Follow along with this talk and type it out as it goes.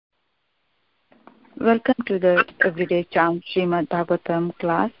Welcome to the Everyday Chant Srimad Bhagavatam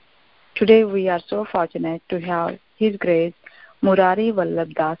class. Today we are so fortunate to have His Grace Murari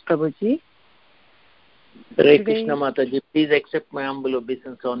Vallabh Das Prabhuji. Hare Krishna Mataji, please accept my humble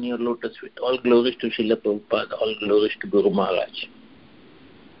obeisance on your lotus feet. All glories to Srila Prabhupada, all glories to Guru Maharaj.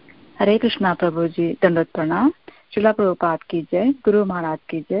 Hare Krishna Prabhuji, Dandat Pranam. Srila Prabhupada ki jai, Guru Maharaj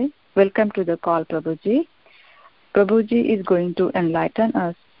ki jai. Welcome to the call Prabhuji. Prabhuji is going to enlighten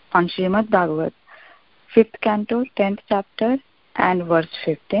us on Srimad Bhagavat, 5th canto, 10th chapter and verse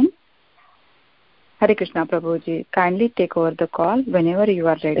 15. Hare Krishna Prabhuji, kindly take over the call whenever you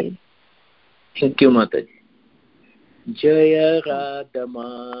are ready. Thank you Mataji. Jaya Radha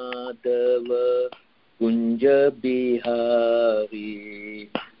Madhava Kunja Bihari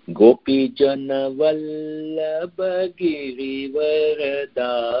Gopi Jana Vallabha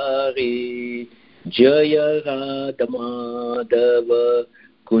Girivaradari Jaya Radha Madhava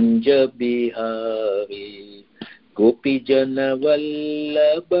Kunja Bihari Gopi Jana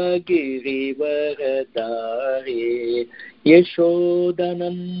Vallabha Girivaradari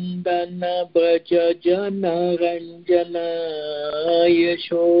Yashodanandana Braja Jana Ranjana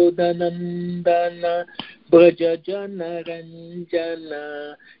Yashodanandana Braja Jana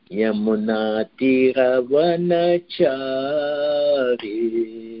Ranjana Yamuna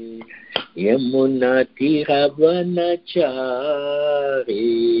Tiravanachari Yamuna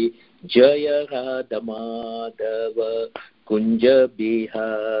Tiravanachari Jaya Radha Madhava Kunja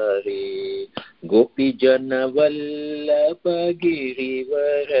Bihari Gopi Jana Vallabha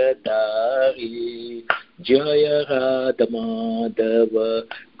Girivaradari Jaya Radha Madhava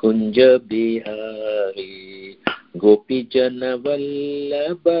Kunja Bihari Gopi Jana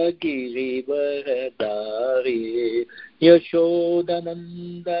Vallabha Girivaradari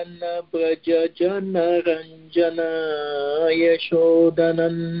Yashodanandana Braja Jana Ranjana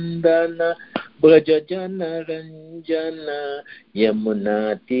Yashodanandana Braja Jana Ranjana Yamuna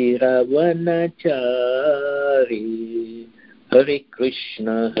Tiravanachari Hare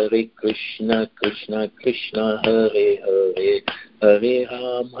Krishna Krishna Krishna Hare Hare Hare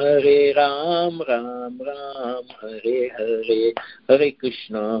Ram Ram Hare Hare Hare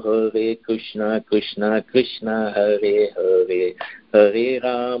Krishna Krishna Krishna Hare Hare Hare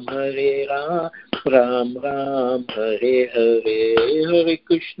Ram Ram Hare Hare Hare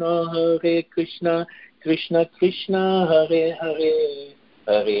Krishna Krishna Krishna Hare Hare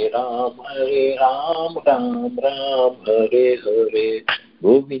Hare Ram Ram Hare Hare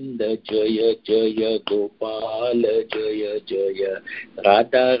Govinda Jaya Jaya Gopala Jaya Jaya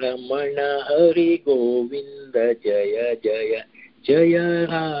Radha Ramana Hari Govinda Jaya Jaya Jaya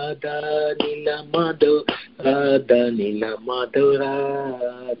Radha Nila Madhav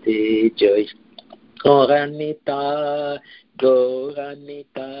Radhe Jaya Gauranita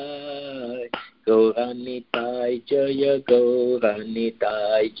Jaya Gauranita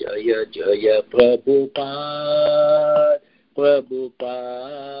Jaya Jaya Prabhupada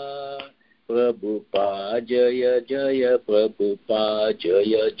Jaya Jaya Prabhupada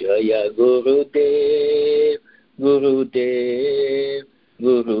Jaya Jaya Gurudev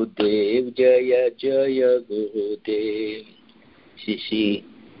Jaya Jaya Gurudev Shishi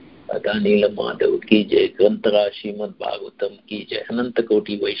अदानील Madhav की जय ग्रंथरा श्रीमद् भागवतम की जय अनंत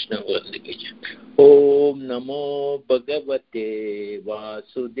कोटि वैष्णव वृंद की जय ओम नमो भगवते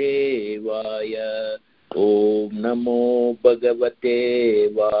वासुदेवाय ओम नमो भगवते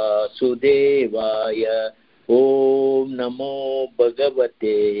वासुदेवाय ओम नमो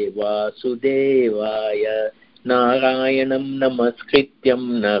भगवते वासुदेवाय नारायणं नमस्कृत्यं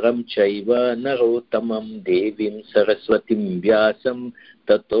नरं चैव नरोत्तमं देवीं सरस्वतीं व्यासं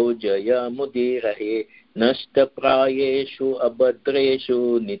ततो जयमुदीरये नष्टप्रायेषु अभद्रेषु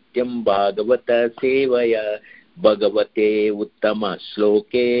नित्यं भागवत सेवया भगवते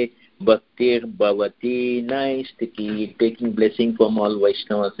उत्तमश्लोके bhaktir-bhavati naistiki. Taking blessing from all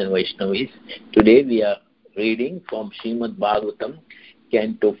Vaishnavas and Vaishnavis. Today we are reading from Srimad Bhagavatam,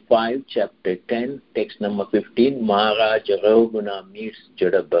 Canto 5, Chapter 10, text number 15, Maharaj Raghuna meets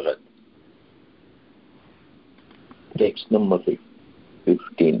Jada Bharat. Text number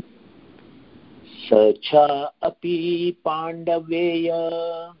 15. Sacha api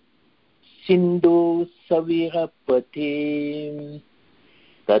Pandaveya Sindhu Savirapati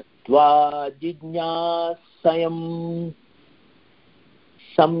Tattva Jijñāsayam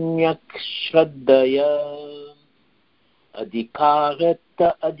Samyak Shraddhaya Adhikarata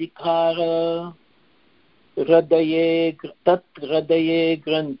Adhikara Hridaye Tat Hridaye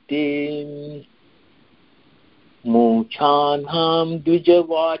Grantim Muchanham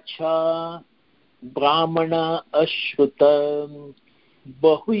Dvijavacha Brahmana Ashrutam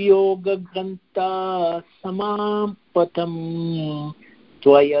बहुयोगग्रन्था समापतं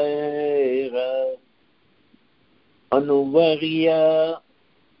त्वयैव अनुवर्य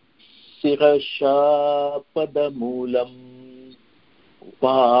शिरसा पदमूलम्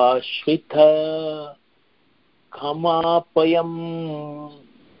उपाश्रित खमापयम्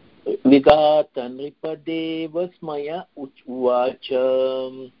विगात नृपदेव स्मय उवाच.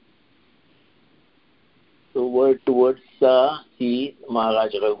 So word towards he,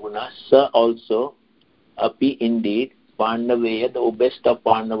 Maharaj Raghuna, Sa also, Api indeed, Pandaveya, the best of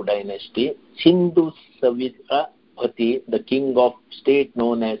Pandav dynasty, Sindhu Savitra Pati, the king of state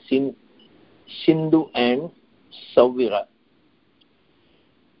known as Sindhu and Savira.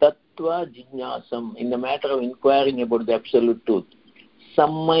 Tattva Jignasam, in the matter of inquiring about the absolute truth.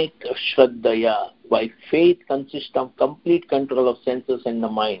 Sammaik Shraddhaya, by faith consists of complete control of senses and the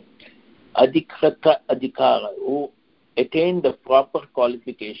mind. Adhikrata Adhikara, who attained the proper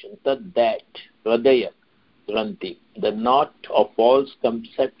qualification, that Hridaya Granthi, the knot of false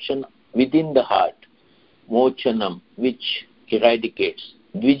conception within the heart, Mochanam, which eradicates,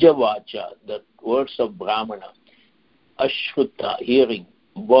 Dvijavacha, the words of Brahmana, Ashruta, hearing,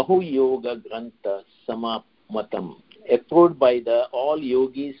 Bahu Yoga Grantha Samamatam, approved by the all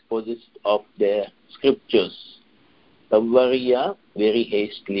yogis possessed of their scriptures, Tavarya, very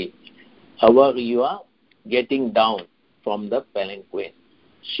hastily, Avarya, getting down from the palanquin,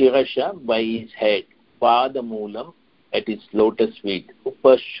 Shirasha, by his head, Padamulam, at his lotus feet,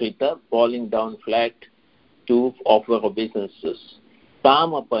 Upashrita, falling down flat to offer obeisances,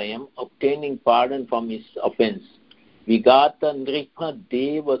 Tamapayam, obtaining pardon from his offense, Vigata Nripa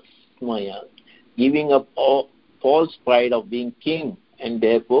Devasmaya, giving up all false pride of being king and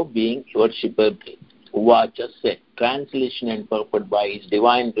therefore being worshipable. Uvacha said, translation and purport by His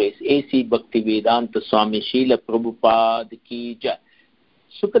Divine Grace, A.C. Bhaktivedanta Swami Srila Prabhupada Ki Jai.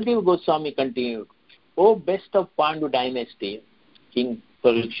 Sukadeva Goswami continued, O best of Pandu dynasty, King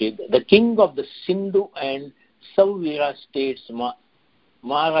Parikshit, the king of the Sindhu and Savira states,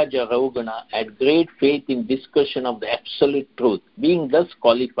 Maharaja Raghuna had great faith in discussion of the absolute truth. Being thus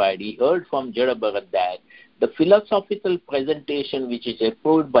qualified, he heard from Jada Bharat that the philosophical presentation which is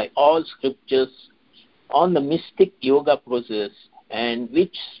approved by all scriptures on the mystic yoga process and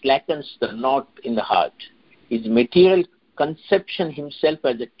which slackens the knot in the heart. His material conception himself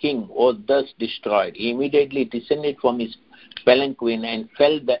as a king was thus destroyed. He immediately descended from his palanquin and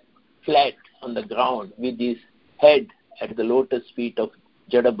fell flat on the ground with his head at the lotus feet of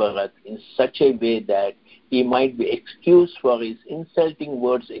Jada Bharat in such a way that he might be excused for his insulting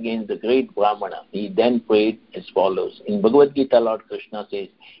words against the great Brahmana. He then prayed as follows. In Bhagavad Gita, Lord Krishna says,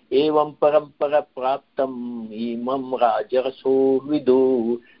 Evam parampara praptam imam rajaraso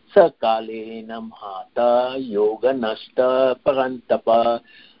vidu sakale namhata yoga nashta parantapa.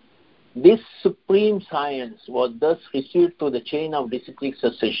 This supreme science was thus received through the chain of disciplic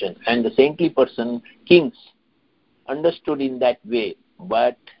succession, and the saintly person, kings, understood in that way.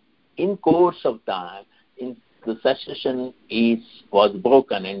 But in course of time, the succession was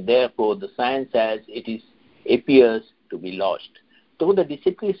broken, and therefore the science as it appears to be lost. Through the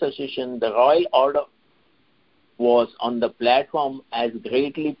disciplic succession, the royal order was on the platform as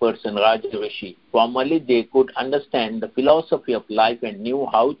greatly person Raja Rishi. Formerly, they could understand the philosophy of life and knew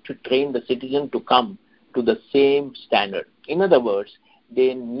how to train the citizen to come to the same standard. In other words,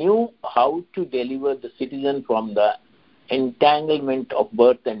 they knew how to deliver the citizen from the entanglement of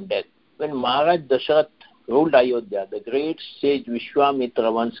birth and death. When Maharaj Dasharatha ruled Ayodhya, the great sage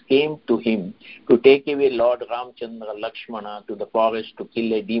Vishwamitra once came to him to take away Lord Ramchandra Lakshmana to the forest to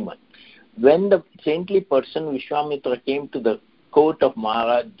kill a demon. When the saintly person Vishwamitra came to the court of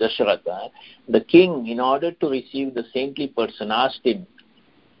Maharaj Dasharatha, the king, in order to receive the saintly person, asked him,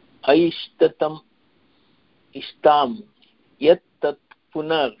 Aishtatam Ishtam Yat Tat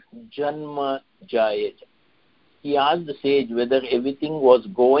Punar Janma Jayaj. He asked the sage whether everything was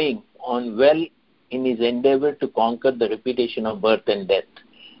going on well in his endeavor to conquer the repetition of birth and death.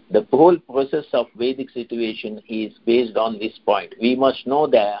 The whole process of Vedic situation is based on this point. We must know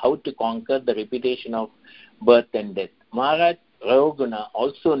that how to conquer the repetition of birth and death. Maharaj Raghuna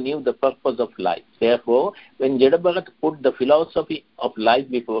also knew the purpose of life. Therefore, when Jadabharat put the philosophy of life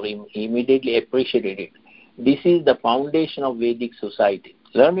before him, he immediately appreciated it. This is the foundation of Vedic society.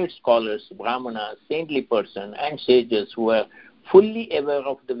 Learned scholars, brahmanas, saintly persons, and sages who were fully aware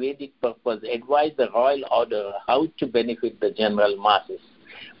of the Vedic purpose advised the royal order how to benefit the general masses.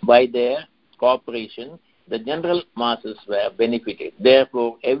 By their cooperation, the general masses were benefited.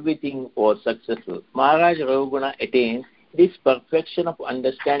 Therefore, everything was successful. Maharaj Raghuna attained this perfection of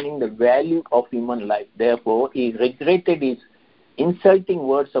understanding the value of human life. Therefore, he regretted his insulting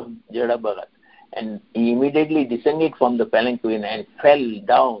words of Jada Bharat. And he immediately descended from the palanquin and fell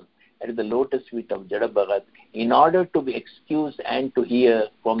down at the lotus feet of Jada Bharat in order to be excused and to hear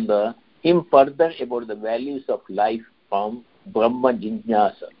from him further about the values of life from Brahma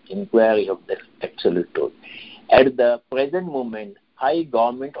Jinjnasa, inquiry of the absolute truth. At the present moment, high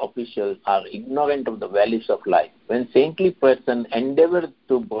government officials are ignorant of the values of life. When saintly persons endeavor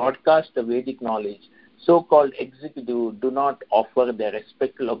to broadcast the Vedic knowledge, so-called executives do not offer their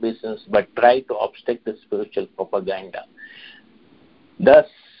respectful obeisance but try to obstruct the spiritual propaganda. Thus,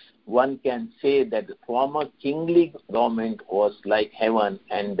 one can say that the former kingly government was like heaven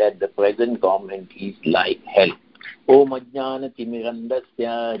and that the present government is like hell. Om Ajnana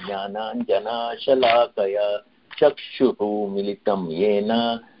Timirandasya Jnananjana Shalakaya Chakshuhu Militam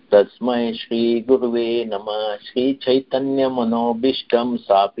Yena Tasmai Shri Guruve Nama Shri Chaitanya Manobishtam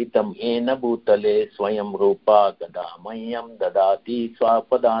Sapitam Yena Bhutale Swayam Rupa Kadamayam Dadati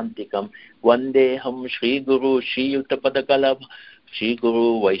Swapadantikam Vandeham Shri Guru Shri Yuttapadakalam Shri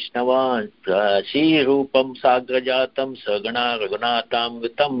Guru Vaishnavan Shri Rupam Sagrajatam Sagana Raghunatam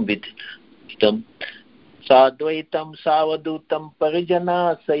Vitam Vitam Sadvaitam Savadutam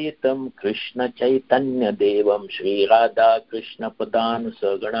Parijana Sayitam Krishna Chaitanya Devam Shri Radha Krishna Padan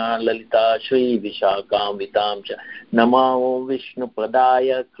Sagana Lalita Shri Vishakam Vitam Cha Namo Vishnu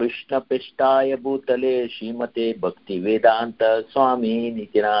Pradaya Krishna Pishtaya Bhutale Shrimate Bhakti Vedanta Swami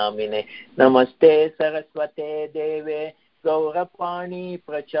Nitiramine Namaste Saraswate Deve Gaurapani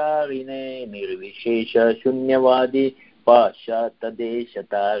Pracharine Nirvishesha Shunyavadi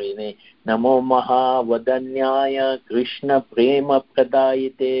Pashatadeshatarine Namo Mahavadanyaya Krishna Prema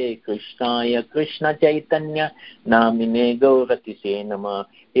Pradayite Krishnaya Krishna Chaitanya Namine Gauratise Nama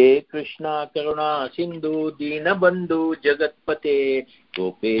He Krishna Karuna Sindhu Dinabandhu Jagatpate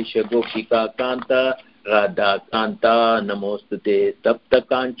Gopesha Gopika Kanta Radha Kanta Namostute Tapta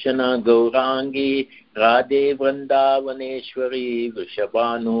Kanchana Gaurangi Radhe Vrindavaneshwari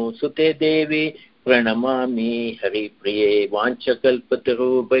Vrishabhanu Sute Devi Pranamami Hari Priye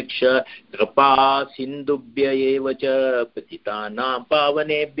Vanchakalpataru Bhaksha Kripa Sindubhya Evacha Patitanam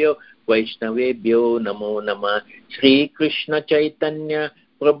Pavanebhyo Vaishnavebhyo Namo Namah Shri Krishna Chaitanya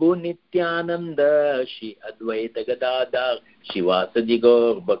Prabhu Nityananda Shri Advaita Gadadhar Shivasadi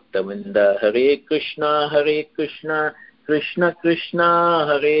Gaur Bhaktavinda Hare Krishna Krishna Krishna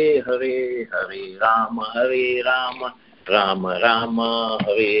Hare Hare Hare Rama Rama Rama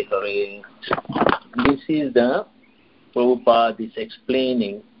Hare Hare. This is the Prabhupada is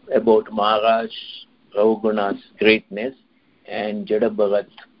explaining about Maharaj Raghunath's greatness and Jada Bharat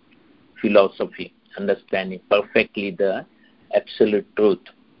philosophy, understanding perfectly the absolute truth.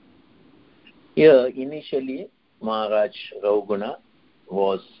 Here, initially, Maharaj Raghunath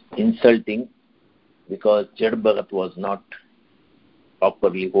was insulting because Jada Bharat was not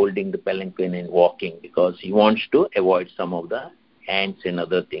properly holding the palanquin and walking because he wants to avoid some of the ants and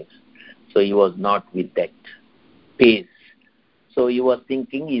other things. So he was not with that pace. So he was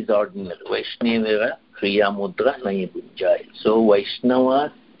thinking he's ordinary. Vaishnavara Kriya Mudra Nahi Bhunjai. So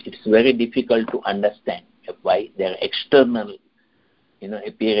Vaishnavas, it's very difficult to understand by their external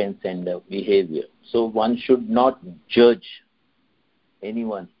appearance and behavior. So one should not judge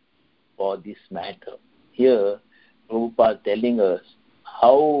anyone for this matter. Here, Prabhupada telling us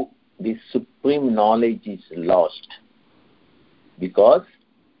how the supreme knowledge is lost because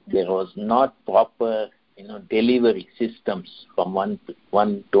there was not proper delivery systems from one to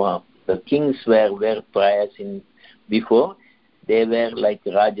another. The kings were priors before. They were like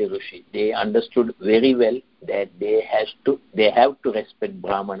Raja Rishi. They understood very well that they have to respect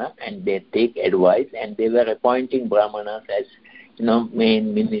Brahmana and they take advice, and they were appointing Brahmanas as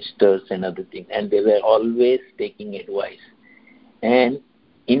main ministers and other things, and they were always taking advice. And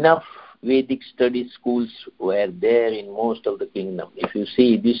enough Vedic study schools were there in most of the kingdom. If you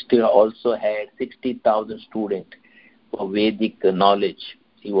see, Yudhishthira also had 60,000 students for Vedic knowledge.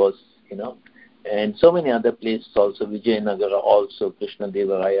 He was, and so many other places also. Vijayanagara also,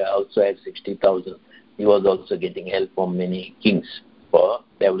 Krishnadevaraya also had 60,000. He was also getting help from many kings for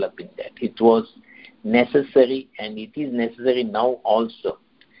developing that. It was necessary, and it is necessary now also.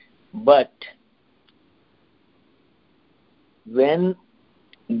 But when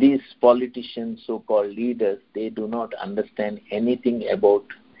these politicians, so-called leaders, they do not understand anything about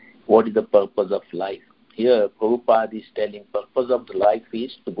what is the purpose of life. Here, Prabhupada is telling purpose of the life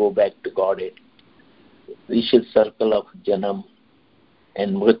is to go back to Godhead. Vicious circle of Janam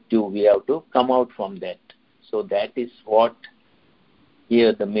and Mrityu, we have to come out from that. So that is what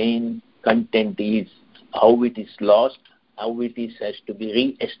here the main content is, how it is lost, how it is has to be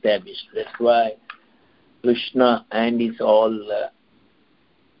re-established. That's why Krishna and his all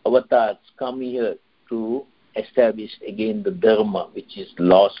avatars come here to establish again the dharma which is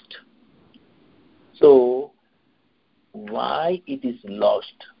lost. So why it is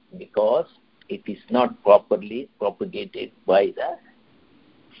lost? Because it is not properly propagated by the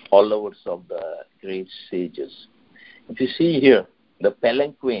followers of the great sages. If you see here, the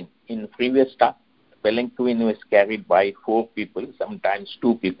palanquin in previous time, palanquin was carried by 4 people, sometimes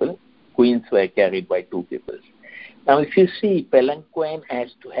 2 people. Queens were carried by 2 people. Now, if you see, palanquin has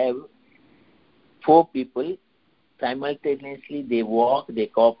to have 4 people simultaneously. They walk, they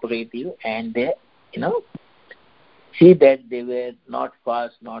cooperative, and they, see that they were not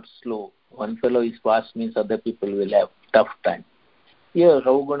fast, not slow. One fellow is fast means other people will have tough time. Here,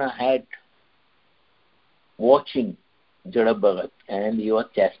 Ravuguna had watching Jadabharat and he was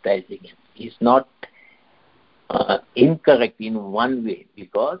chastising him. He's not incorrect in one way,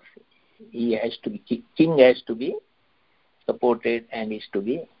 because he has to be, king has to be supported and is to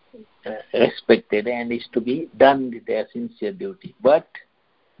be respected and is to be done with their sincere duty. But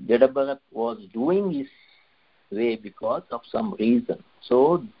Jadabharat was doing his way because of some reason.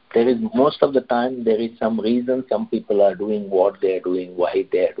 So there is, most of the time there is some reason some people are doing what they are doing, why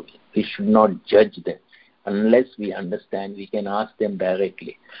they are doing. We should not judge them. Unless we understand, we can ask them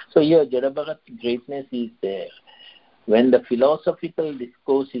directly. So here Jadabharat's greatness is there. When the philosophical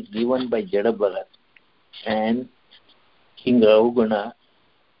discourse is given by Jadabharat, and King Ravuguna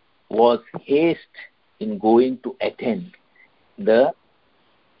was haste in going to attend the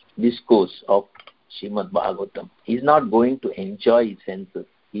discourse of Srimad Bhagavatam. He is not going to enjoy his senses.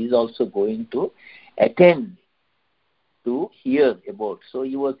 He is also going to attend, to hear about. So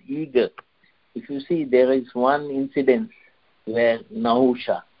he was eager. If you see, there is one incident where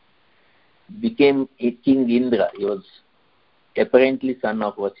Nahusha became a King Indra. He was apparently son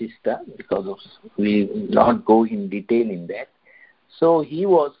of Vasishtha, because of, we will not go in detail in that. So he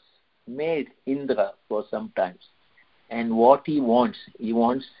was made Indra for some time. And what he wants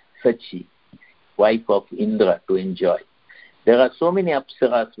Sachi, wife of Indra, to enjoy. There are so many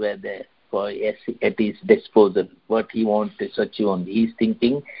apsaras were there at his disposal, but he wanted Sachi only. He is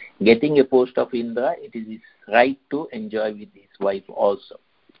thinking, getting a post of Indra, it is his right to enjoy with his wife also.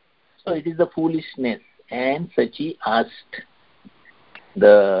 So it is the foolishness. And Sachi asked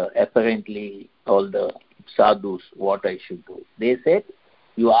apparently all the sadhus what I should do. They said,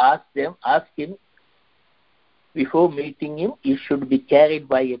 you ask him, before meeting him, he should be carried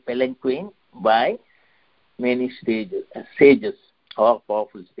by a palanquin by many sages or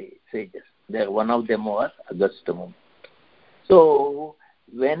powerful sages. There, one of them was Agastya Muni. So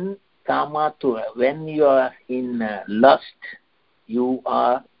when Kamatura, when you are in lust, you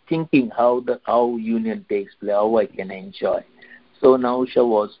are thinking how union takes place, how I can enjoy. So Nahusha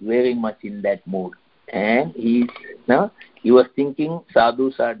was very much in that mood, and he was thinking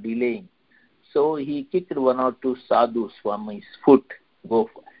sadhus are delaying. So he kicked 1 or 2 sadhus from his foot. Go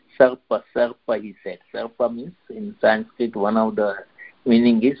Sarpa, he said. Sarpa means in Sanskrit, one of the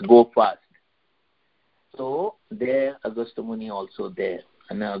meaning is go fast. So there Agastya Muni also there.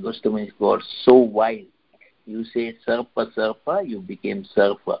 And Agastya Muni got so wild. You say Sarpa, you became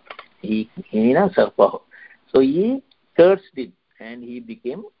Sarpa. Sarpa. So he cursed him and he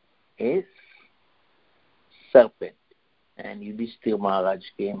became a serpent. And Yudhishthira Maharaj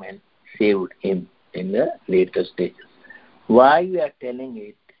came and saved him in the later stages. Why we are telling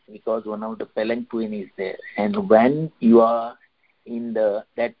it? Because one of the palanquin is there, and when you are in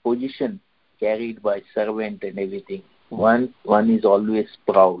that position carried by servant and everything, one is always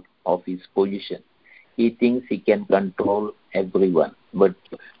proud of his position. He thinks he can control everyone. But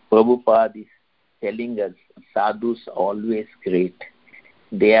Prabhupada is telling us sadhus are always great.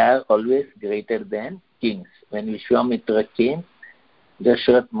 They are always greater than kings. When Vishwamitra came,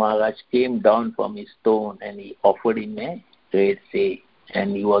 Dasharath Maharaj came down from his throne and he offered him a great say.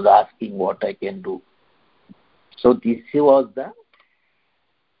 And he was asking what I can do. So this was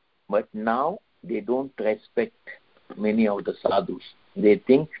but now they don't respect many of the sadhus. They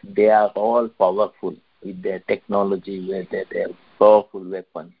think they are all powerful with their technology, with their powerful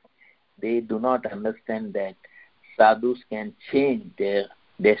weapons. They do not understand that sadhus can change their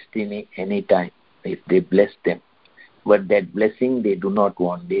destiny anytime if they bless them. But that blessing they do not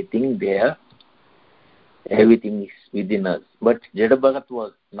want. They think everything is within us. But Jadabharat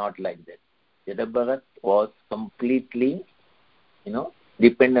was not like that. Jadabharat was completely,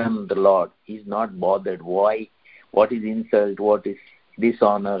 dependent on the Lord. He's not bothered. Why? What is insult? What is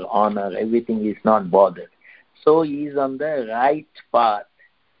dishonor? Honor? Everything is not bothered. So he is on the right path.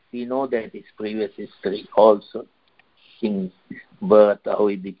 We know that his previous history also. King's birth, how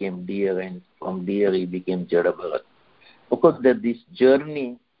he became dear and from deer he became Jada Bharat. Of course, that this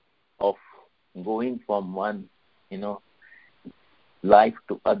journey of going from one, life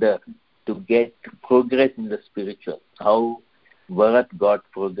to other to get progress in the spiritual, how Bharat got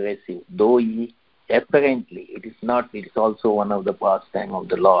progressive, though he apparently it is not, it is also one of the pastime of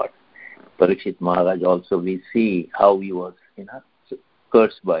the Lord. Parikshit Maharaj also, we see how he was,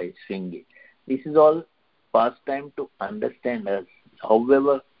 cursed by Shringi. This is all pastime to understand us.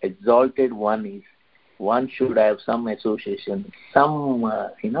 However exalted one is, one should have some association, some,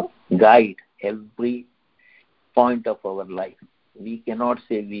 guide every point of our life. We cannot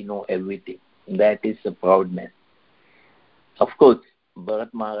say we know everything. That is a proudness. Of course,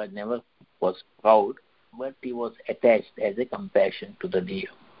 Bharat Maharaj never was proud, but he was attached as a compassion to the deer.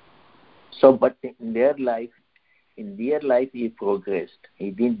 So, but in their life he progressed.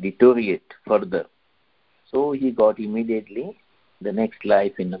 He didn't deteriorate further. So he got immediately the next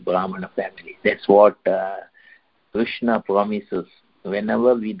life in a Brahmana family. That's what Krishna promises.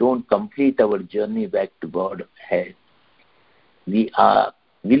 Whenever we don't complete our journey back to Godhead, we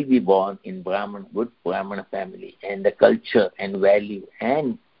will be born in good Brahmana family, and the culture and value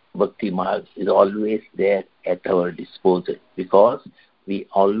and Bhakti Marg is always there at our disposal, because we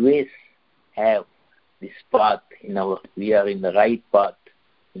always have this path we are in the right path,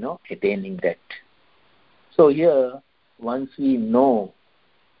 attaining that. So here, once we know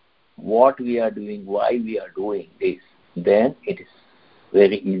what we are doing, why we are doing this, then it is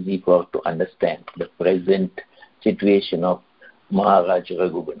very easy to understand the present situation of Maharaj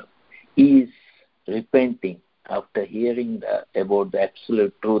Raghugana. He is repenting after hearing about the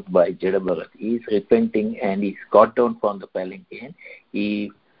absolute truth by Jada Bharat. He is repenting and he got down from the palanquin.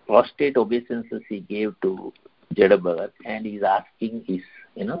 He prostrate obeisances he gave to Jada Bharat, and he is asking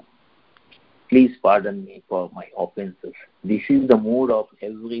please pardon me for my offenses. This is the mood of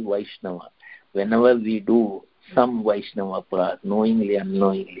every Vaishnava. Whenever we do some Vaishnava path, knowingly,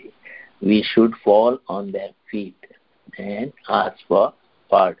 unknowingly, we should fall on their feet and ask for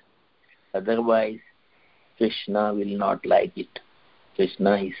pardon. Otherwise, Krishna will not like it.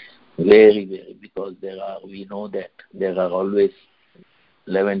 Krishna is very, very, because we know that there are always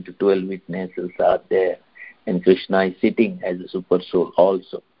 11 to 12 witnesses are there, and Krishna is sitting as a super soul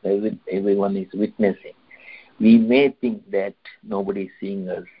also. Everyone is witnessing. We may think that nobody is seeing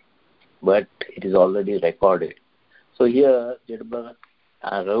us, but it is already recorded. So here, Jada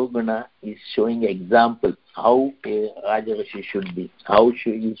Raghugana is showing example how a Rajarishi should be, how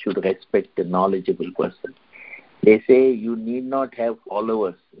he should respect a knowledgeable person. They say you need not have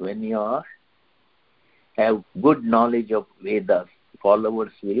followers. When you have good knowledge of Vedas,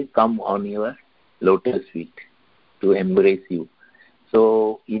 followers will come on your lotus feet to embrace you.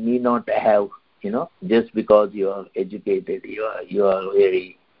 So you need not have, just because you are educated, you are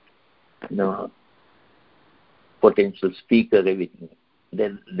very, potential speaker, everything,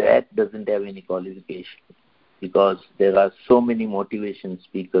 then that doesn't have any qualification, because there are so many motivation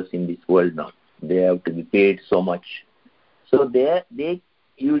speakers in this world now. They have to be paid so much. So they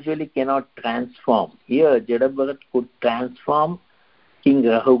usually cannot transform. Here, Jada Bharat could transform King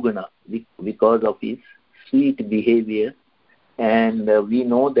Raghugana because of his sweet behavior, and we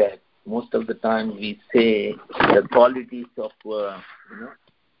know that most of the time we say the qualities of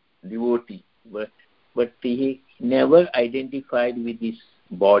devotee, but he never identified with his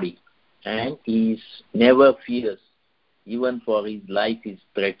body, and he is never fears, even for his life is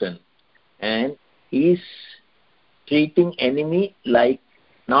threatened, and he is treating enemy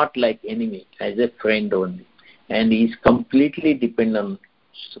not like enemy, as a friend only, and he is completely dependent on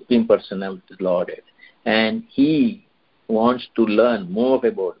Supreme Personality Lord, and he wants to learn more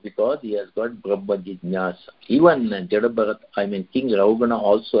about, because he has got Brahma Jijnasa. Even Jada Bharat, King Raghugana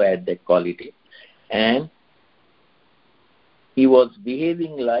also had that quality, and he was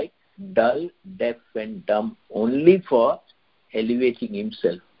behaving like dull, deaf and dumb only for elevating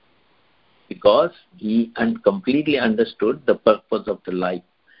himself, because he completely understood the purpose of the life.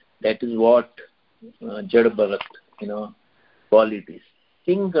 That is what Jada Bharat, qualities.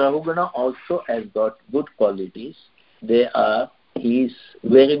 King Raghugana also has got good qualities. He is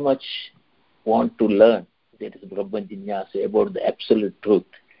very much want to learn, that is Brahma Jijnasa, about the absolute truth.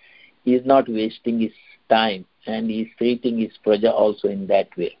 He is not wasting his time, and he is treating his praja also in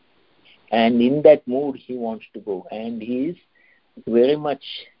that way. And in that mood he wants to go, and he is very much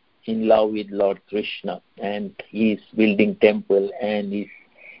in love with Lord Krishna, and he is building temple, and he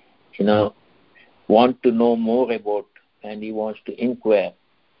is, want to know more about, and he wants to inquire.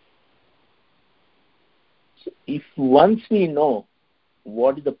 So if once we know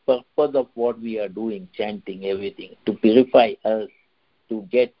what is the purpose of what we are doing, chanting, everything, to purify us, to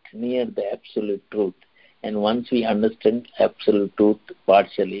get near the absolute truth. And once we understand absolute truth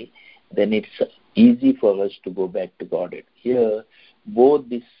partially, then it's easy for us to go back to Godhead. Here, both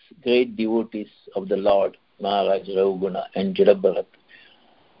these great devotees of the Lord, Maharaj Rahuguna and Jidabharat,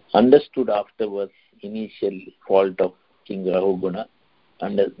 understood afterwards initial fault of King Rahuguna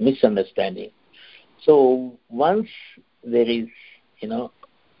and misunderstanding. So once there is,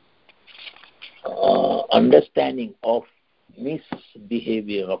 understanding of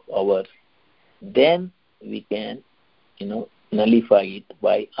misbehavior of ours, then we can, nullify it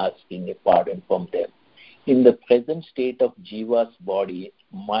by asking a pardon from them. In the present state of Jiva's body,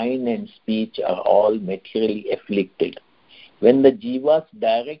 mind and speech are all materially afflicted. When the Jivas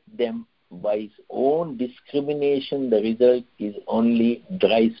direct them by his own discrimination, the result is only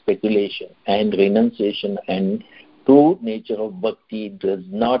dry speculation and renunciation, and true nature of bhakti does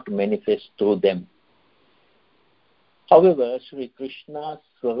not manifest through them. However, Sri Krishna's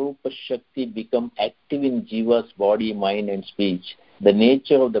Swarupa Shakti become active in Jiva's body, mind and speech. The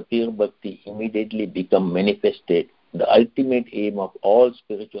nature of the pure bhakti immediately become manifested. The ultimate aim of all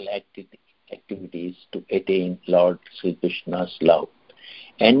spiritual activities to attain Lord Sri Krishna's love.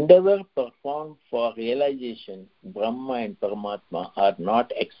 Endeavor performed for realization, Brahma and Paramatma are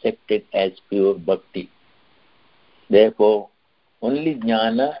not accepted as pure bhakti. Therefore, only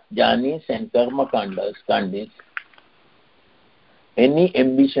jnana, jnanis and karma kandis, any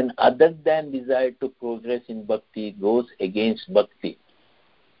ambition other than desire to progress in bhakti goes against bhakti,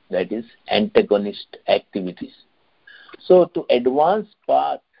 that is, antagonist activities. So, to advance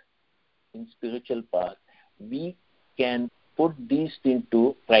path in spiritual path, we can put these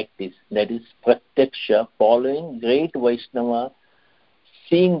into practice, that is, pratyaksha, following great Vaishnava,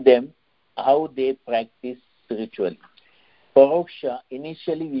 seeing them, how they practice spiritually. Paroksha,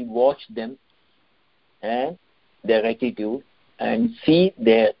 initially we watch them and their attitude and see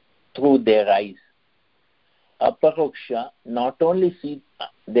through their eyes. Aparoksha, not only see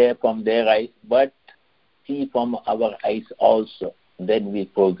from their eyes, but see from our eyes also. Then we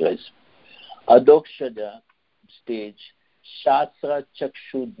progress. Adokshada stage, Shastra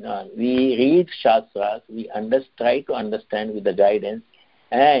Chakshudna. We read Shastras, we try to understand with the guidance,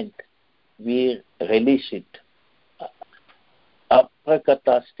 and we relish it.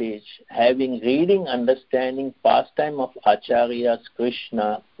 Aprakata stage, having reading, understanding, pastime of Acharyas,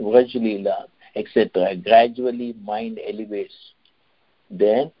 Krishna, Vrajlila, etc. Gradually mind elevates.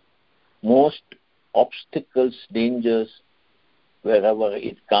 Then most obstacles, dangers, wherever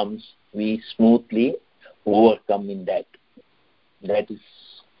it comes, we smoothly overcome in that. That is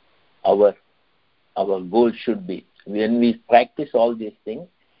our goal should be. When we practice all these things,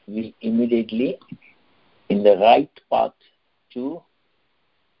 we immediately in the right path to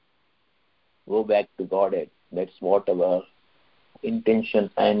go back to Godhead. That's what our intention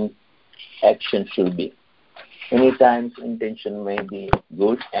and action should be. Many times intention may be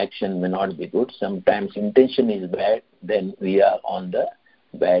good, action may not be good. Sometimes intention is bad, then we are on the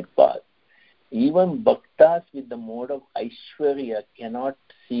bad path. Even bhaktas with the mode of Aishwarya cannot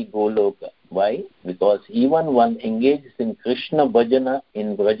see Goloka. Why? Because even one engages in Krishna bhajana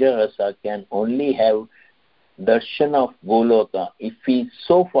in Vrajarasa can only have darshan of Goloka. If he is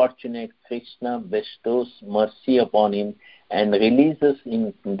so fortunate, Krishna bestows mercy upon him and releases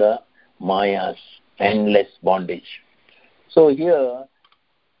him from the Maya's endless bondage. So here,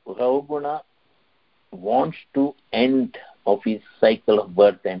 Rahuguna wants to end of his cycle of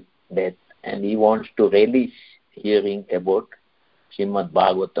birth and death, and he wants to relish hearing about Srimad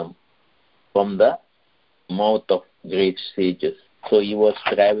Bhagavatam from the mouth of great sages. So he was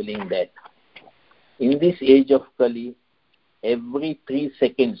traveling that. In this age of Kali, every 3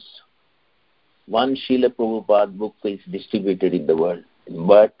 seconds, one Srila Prabhupada book is distributed in the world.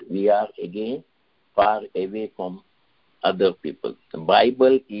 But we are again far away from other people. The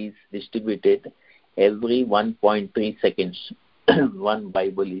Bible is distributed every 1.3 seconds. One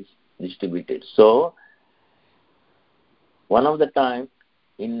Bible is distributed. So, one of the time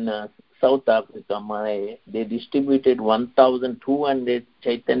in South Africa, they distributed 1,200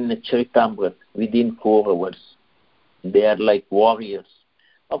 Chaitanya Charitamrita within 4 hours. They are like warriors.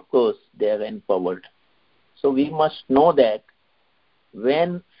 Of course, they are empowered. So we must know that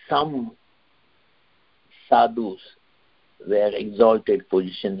when some sadhus were exalted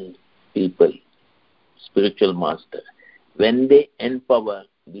position people, spiritual master, when they empower,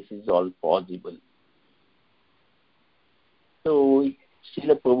 this is all possible. So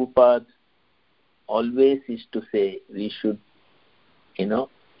Srila Prabhupada always is to say we should,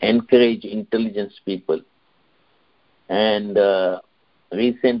 encourage intelligence people. And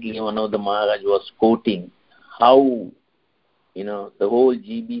recently one of the Maharaj was quoting how The whole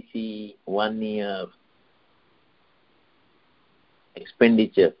GBC 1 year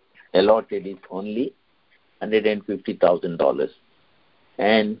expenditure allotted is only $150,000.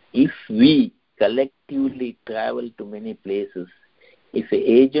 And if we collectively travel to many places, if an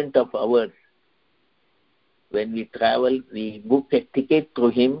agent of ours, when we travel, we book a ticket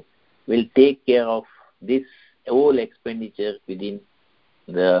through him, will take care of this whole expenditure within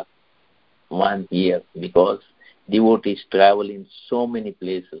the 1 year, because devotees travel in so many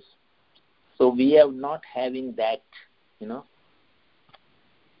places. So we are not having that,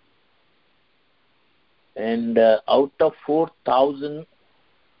 And out of 4,000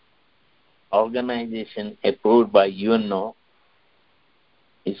 organizations approved by UNO,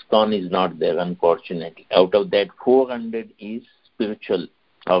 ISKCON is not there, unfortunately. Out of that, 400 is spiritual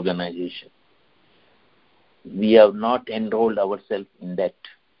organization. We have not enrolled ourselves in that,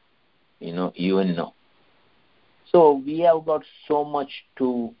 UNO. So we have got so much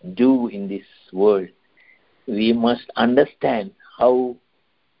to do in this world. We must understand how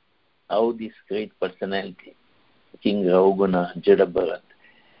this great personality, King Rahuguna Jadabharat,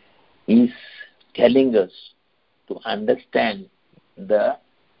 is telling us to understand the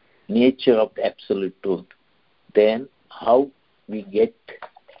nature of the absolute truth. Then how we get,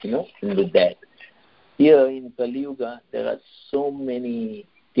 into that. Here in Kali Yuga, there are so many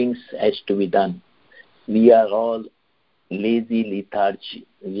things has to be done. We are all lazy lethargy.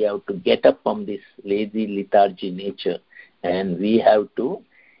 We have to get up from this lazy lethargy nature, and we have to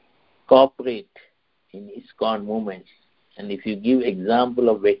cooperate in ISKCON movements. And if you give example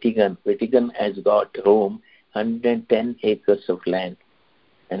of Vatican has got Rome 110 acres of land,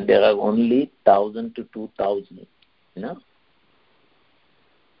 and there are only 1,000 to 2,000,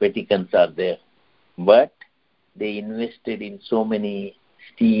 Vaticans are there. But they invested in so many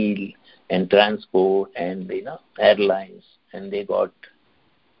steel and transport and airlines, and they got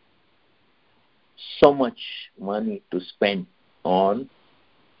so much money to spend on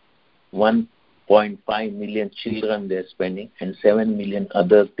 1.5 million children they're spending, and 7 million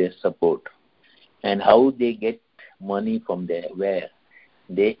others they support. And how they get money from there? Where?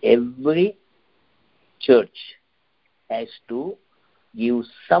 Every church has to give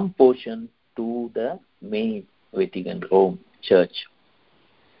some portion to the main Vatican Rome church.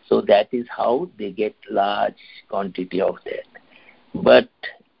 So that is how they get large quantity of that. But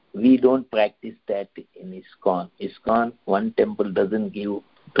we don't practice that in ISKCON. ISKCON, one temple doesn't give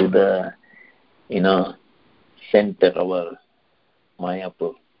to the, center of our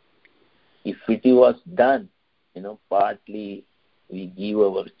Mayapur. If it was done, partly we give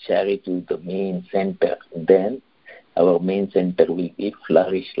our charity to the main center, then our main center will be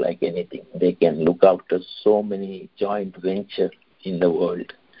flourish like anything. They can look after so many joint ventures in the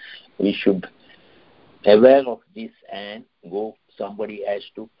world. We should be aware of this and somebody has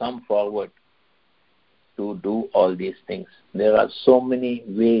to come forward to do all these things. There are so many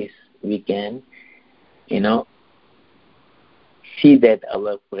ways we can, see that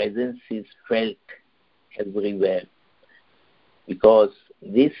our presence is felt everywhere. Because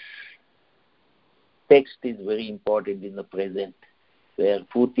this text is very important in the present, where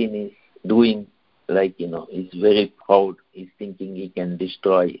Putin is doing is very proud. He's thinking he can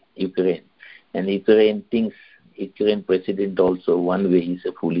destroy Ukraine. And Ukraine president also, one way, is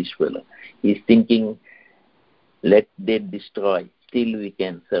a foolish fellow. He's thinking, let them destroy, still we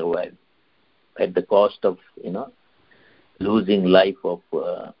can survive. At the cost of, losing life of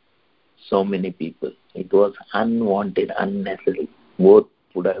so many people. It was unwanted, unnecessary. Both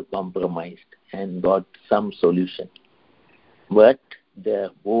would have compromised and got some solution. But they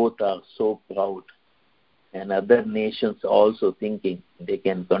both are so proud. And other nations also thinking they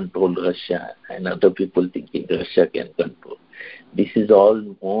can control Russia, and other people thinking Russia can control. This is all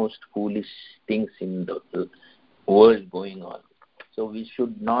most foolish things in the world going on. So we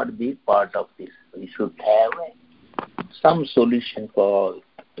should not be part of this. We should have some solution for all.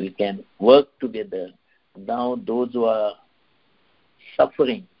 We can work together. Now those who are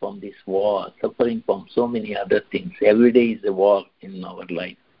suffering from this war, suffering from so many other things, every day is a war in our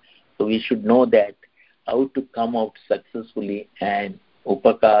life. So we should know that how to come out successfully, and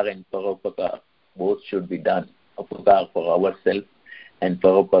upakar and paropakar both should be done. Upakar for ourselves and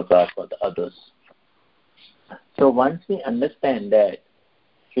paropakar for the others. So once we understand that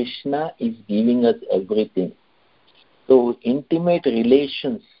Krishna is giving us everything, so intimate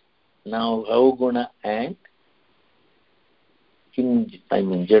relations now Rahuguna and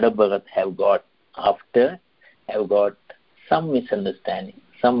Jadabharat have got some misunderstanding,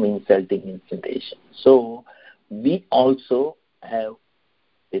 some insulting insultation. So we also have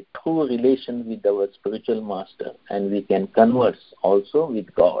a true relation with our spiritual master, and we can converse also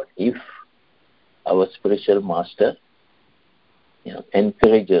with God if our spiritual master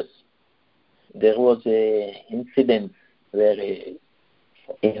encourages. There was a incident where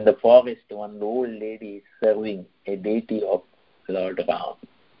in the forest one old lady is serving a deity of Lord Ram.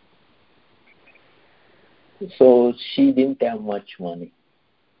 So she didn't have much money.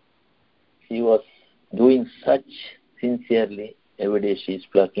 She was doing such sincerely. Every day she's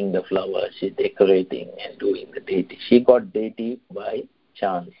plucking the flowers, she's decorating and doing the deity. She got deity by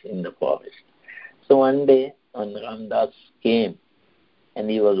chance in the forest. So one day when Ramdas came and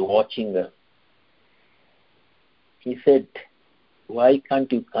he was watching her, he said, "Why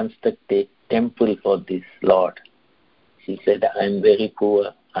can't you construct a temple for this Lord?" She said, "I'm very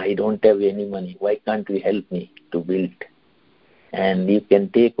poor. I don't have any money. Why can't you help me to build? And you can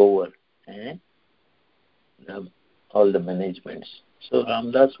take over all the managements." So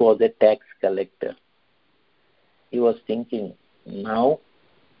Ramdas was a tax collector. He was thinking, now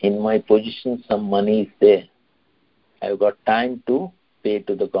in my position some money is there. I've got time to pay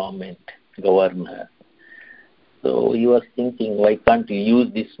to the governor. So he was thinking, why can't you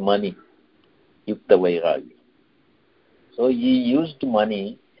use this money? Yukta Vairagya. So he used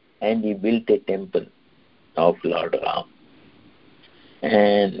money and he built a temple of Lord Ram.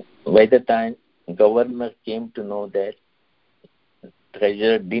 And by the time governor came to know that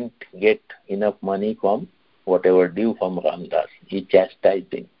treasurer didn't get enough money from whatever due from Ramdas, he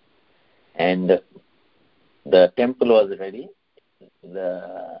chastised him. And the temple was ready.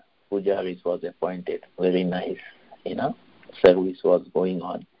 The pujaris was appointed. Very nice, service was going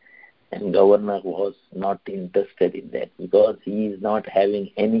on. And governor was not interested in that because he is not having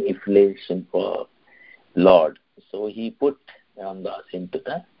any affiliation for Lord. So he put Ramdas into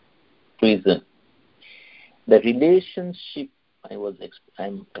the prison. The relationship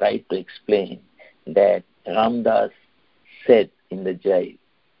I'm trying to explain that Ramdas said in the jail,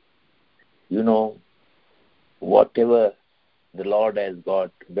 whatever the Lord has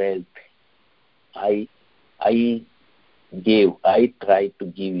got wealth, I tried to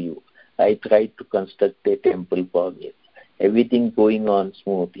give you. I tried to construct a temple for me. Everything going on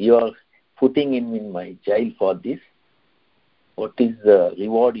smooth. You are putting him in my jail for this. What is the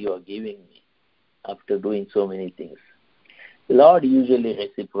reward you are giving me after doing so many things? The Lord usually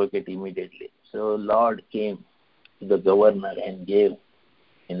reciprocates immediately. So Lord came to the governor and gave,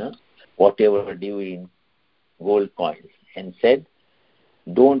 whatever due in gold coins and said,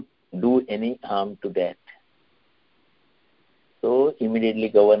 don't do any harm to that. So immediately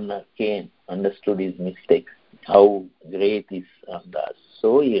governor came, understood his mistakes, how great is Ramdas.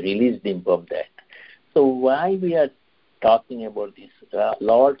 So he released him from that. So why we are talking about this?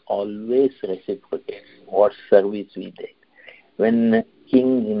 Lord always reciprocates what service we did. When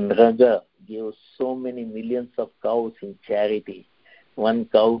King Indraga gave so many millions of cows in charity, one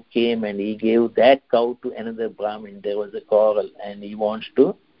cow came and he gave that cow to another Brahmin. There was a quarrel and he wants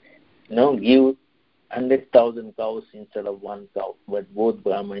to give 100,000 cows instead of one cow, but both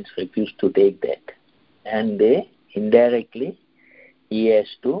Brahmins refused to take that. And they indirectly, he has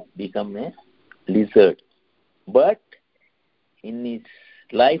to become a lizard. But in his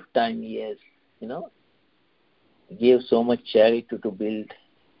lifetime, he has, gave so much charity to build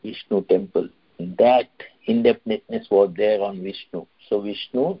Vishnu temple. That indebtedness was there on Vishnu. So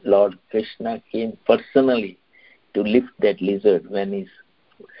Vishnu, Lord Krishna, came personally to lift that lizard when his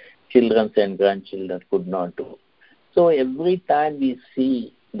children and grandchildren could not do. So every time we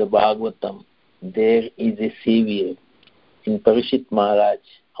see the Bhagavatam, there is a savior. In Parishit Maharaj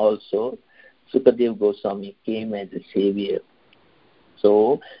also, Sukadev Goswami came as a savior.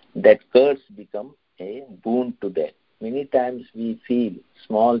 So that curse become a boon to that. Many times we feel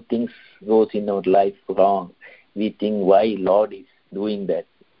small things goes in our life wrong. We think why Lord is doing that.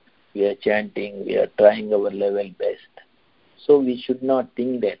 We are chanting, we are trying our level best. So we should not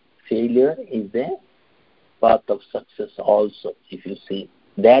think that failure is a path of success also. If you see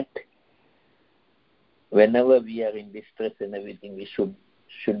that, whenever we are in distress and everything, we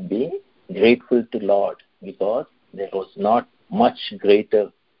should be grateful to Lord because there was not much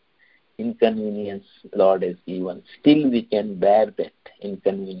greater inconvenience Lord has given. Still we can bear that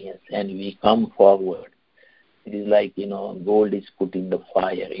inconvenience and we come forward. It is like, gold is put in the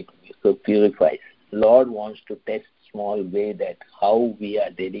fire, it purifies. Lord wants to test small way that how we are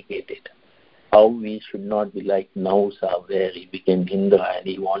dedicated, how we should not be like Nausa where he became Indra and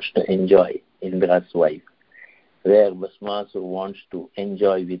he wants to enjoy Indra's wife. Where Bhasmasura wants to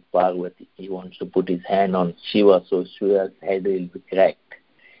enjoy with Parvati. He wants to put his hand on Shiva so Shiva's head will be cracked.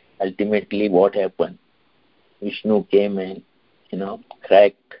 Ultimately what happened? Vishnu came and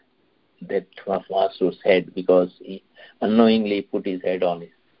cracked that Vasu's head because he unknowingly put his hand on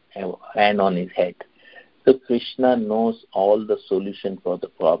his head. So Krishna knows all the solution for the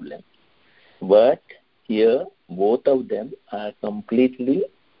problem. But here, both of them are completely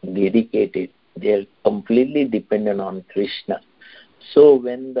dedicated. They are completely dependent on Krishna. So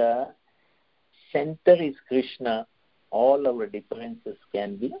when the center is Krishna, all our differences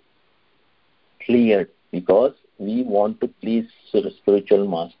can be cleared because we want to please the spiritual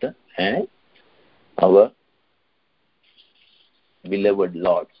master and our beloved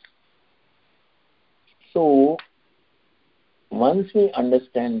lords. So once we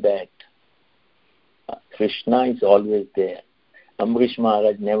understand that Krishna is always there, Amrish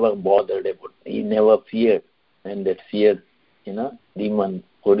Maharaj never bothered about, he never feared, and that fear, demon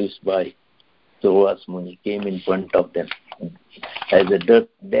produced by Durvas Muni came in front of them as a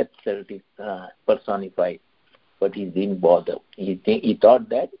death personified, but he didn't bother. He thought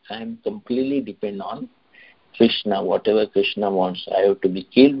that I am completely dependent on Krishna. Whatever Krishna wants, I have to be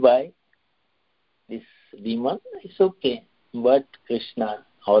killed by this demon. It's okay. But Krishna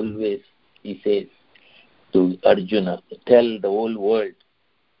always, he says to Arjuna, tell the whole world,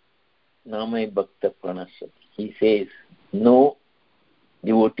 Namai Bhakta Pranasya. He says, no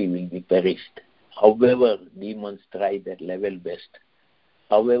devotee will be perished. However, demons try their level best.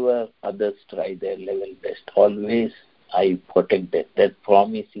 However, others try their level best. Always I protect them. That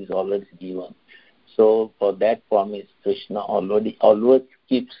promise is always given. So for that promise, Krishna always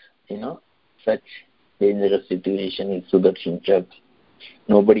keeps, such dangerous situation in Sudarshan Chakra.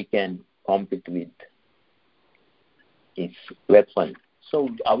 Nobody can compete with his weapon. So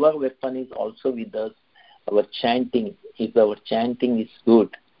our weapon is also with us. Our chanting, if our chanting is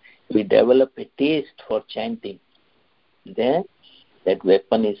good, we develop a taste for chanting, then that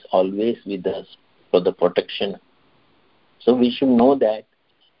weapon is always with us for the protection. So we should know that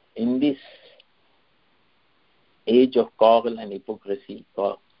in this age of quarrel and hypocrisy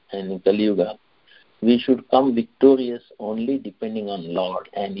and in Kali Yuga, we should come victorious only depending on Lord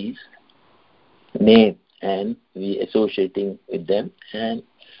and His name, and we associating with them, and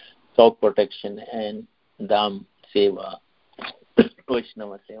self protection and Dham Seva,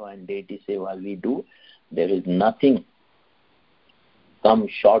 Vaishnava Seva and deity Seva we do. There is nothing come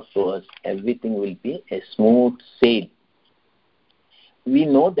short for us. Everything will be a smooth sail. We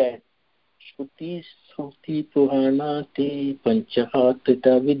know that Shruti Sruti Puranati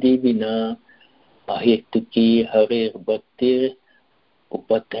Panchahatrita Vidivina Ahituki Harir Bhaktir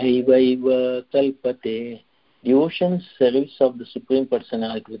Upathaiva Kalpate. Devotion service of the Supreme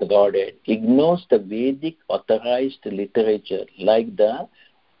Personality of the Godhead ignores the Vedic authorized literature like the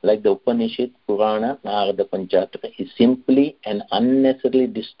Upanishad, Purana, Narada Panchatra is simply an unnecessary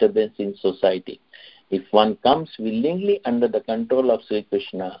disturbance in society. If one comes willingly under the control of Sri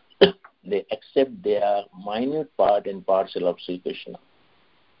Krishna, they accept they are minute part and parcel of Sri Krishna.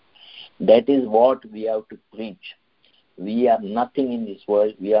 That is what we have to preach. We are nothing in this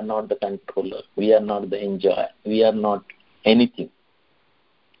world. We are not the controller. We are not the enjoyer. We are not anything.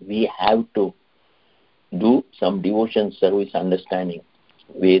 We have to do some devotion service understanding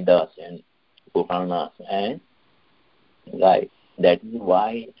Vedas and Puranas and life. That is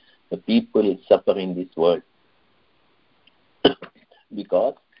why the people suffer in this world.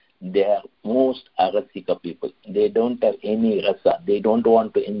 Because they are most arasika people. They don't have any rasa. They don't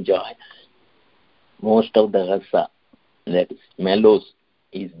want to enjoy. Most of the rasa, that is mellows,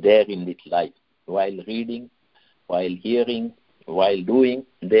 is there in this life. While reading, while hearing, while doing,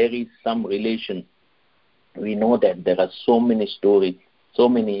 there is some relation. We know that there are so many stories, so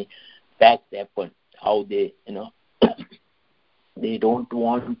many facts happen, how they, they don't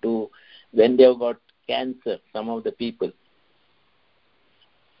want to, when they have got cancer, some of the people,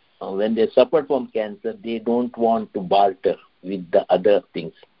 when they suffer from cancer, they don't want to barter with the other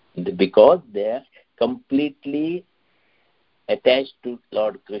things because they are completely attached to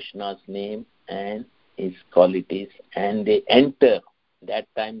Lord Krishna's name and His qualities, and they enter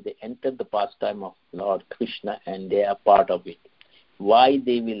the pastime of Lord Krishna and they are part of it. Why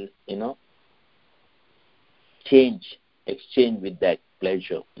they will, exchange with that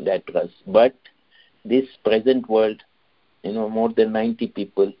pleasure, that rust. But this present world, more than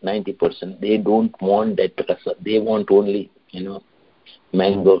 90%, they don't want that rasa. They want only,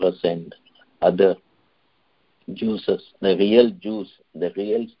 mango rasa and other juices. The real juice, the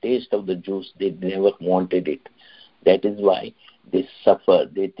real taste of the juice, they never wanted it. That is why they suffer.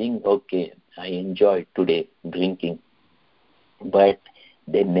 They think, okay, I enjoyed today drinking, but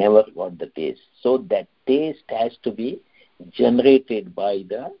they never got the taste. So that taste has to be generated by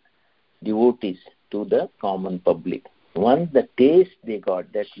the devotees to the common public. Once the taste they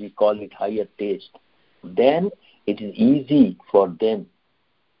got, that we call it higher taste, then it is easy for them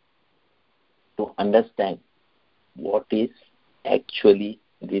to understand what is actually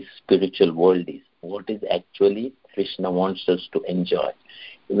this spiritual world is, what is actually Krishna wants us to enjoy.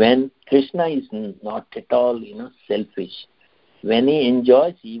 When Krishna is not at all, selfish, when he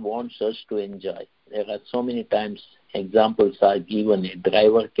enjoys, he wants us to enjoy. There are so many times examples are given. A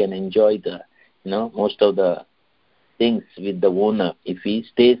driver can enjoy the, most of the things with the owner if he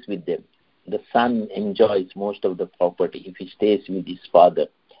stays with them. The son enjoys most of the property if he stays with his father.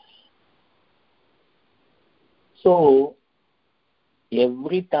 So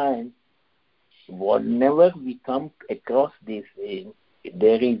every time, whenever we come across this,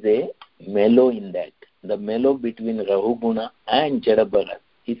 there is a mellow in that. The mellow between Rahuguna and Jadabharat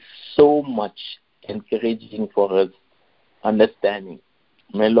is so much encouraging for us understanding.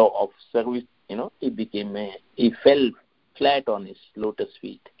 Mellow of service, he fell flat on his lotus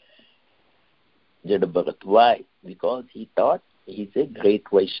feet. Jadabharat. Why? Because he thought he's a great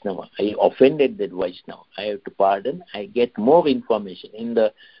Vaishnava. I offended that Vaishnava. I have to pardon. I get more information. In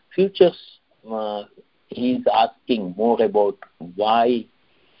the futures, he's asking more about why,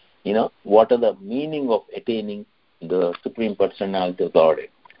 what are the meaning of attaining the Supreme Personality of Godhead.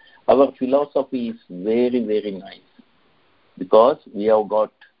 Our philosophy is very, very nice because we have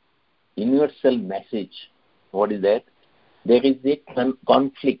got universal message. What is that? There is a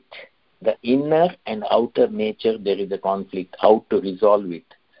conflict. The inner and outer nature, there is a conflict. How to resolve it?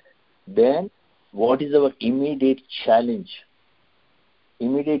 Then, what is our immediate challenge?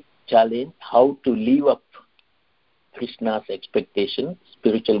 Immediate challenge, how to live up Krishna's expectation,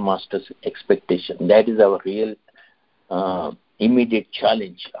 spiritual master's expectation. That is our real immediate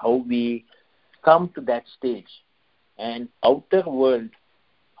challenge. How we come to that stage. And outer world,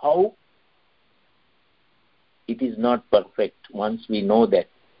 how it is not perfect once we know that.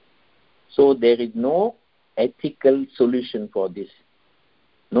 So there is no ethical solution for this.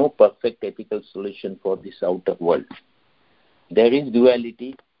 No perfect ethical solution for this outer world. There is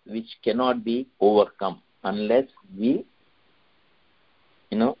duality which cannot be overcome unless we,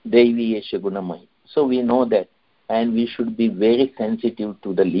 Devi Yesha Gunamai. So we know that. And we should be very sensitive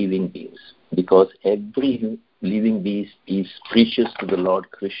to the living beings because every living being is precious to the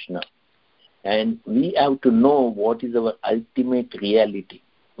Lord Krishna. And we have to know what is our ultimate reality.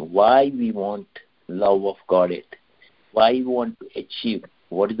 Why we want love of Godhead, why we want to achieve,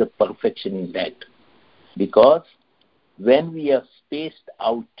 what is the perfection in that. Because when we are spaced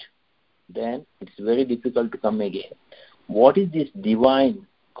out, then it's very difficult to come again. What is this divine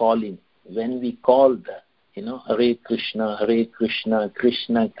calling? When we call the, Hare Krishna,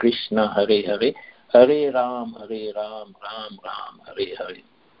 Krishna Krishna, Hare Hare, Hare Ram, Ram Ram, Hare Hare.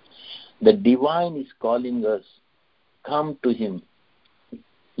 The divine is calling us, come to him.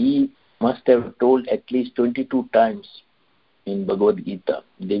 He must have told at least 22 times in Bhagavad Gita,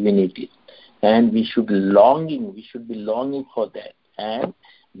 divinity. And we should be longing for that. And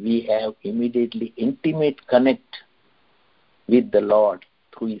we have immediately intimate connect with the Lord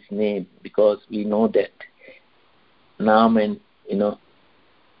through his name because we know that Nam and,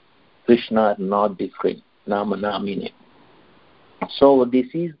 Krishna are not different. Nama Namine. So this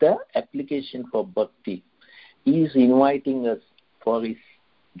is the application for bhakti. He is inviting us for his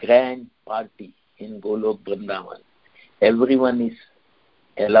grand party in Golok Vrindavan. Everyone is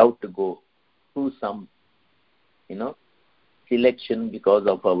allowed to go through some, selection because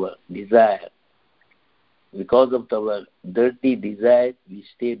of our desire. Because of our dirty desire, we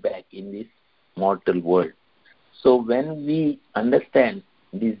stay back in this mortal world. So when we understand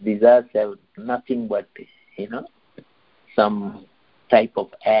these desires have nothing but, some type of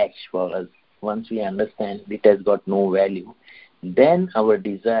ash for us, once we understand it has got no value, then our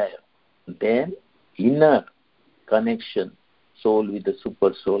desire, then inner connection, soul with the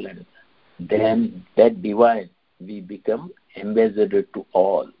super soul, and then that divine, we become ambassador to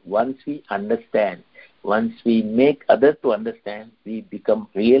all. Once we understand, once we make others to understand, we become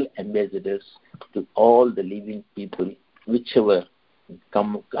real ambassadors to all the living people, whichever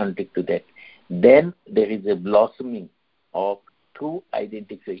come contact to that. Then there is a blossoming of true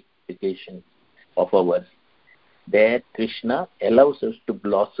identification of ours. That Krishna allows us to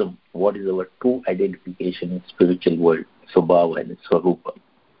blossom what is our true identification in spiritual world, Swabhava and Swarupa.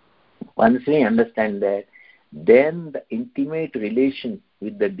 Once we understand that, then the intimate relation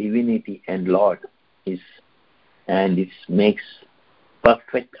with the divinity and Lord is, and it makes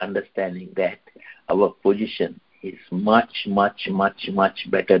perfect understanding that our position is much, much, much, much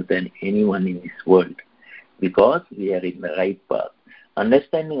better than anyone in this world because we are in the right path.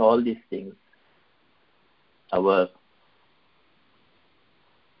 Understanding all these things, our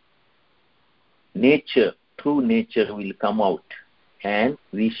nature, true nature will come out, and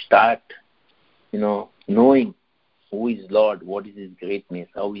we start, knowing who is Lord, what is His greatness,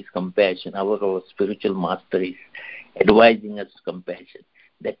 how His compassion, our spiritual master is advising us compassion.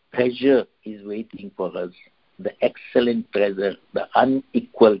 That treasure is waiting for us, the excellent treasure, the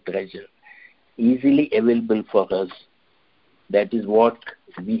unequal treasure, easily available for us. That is what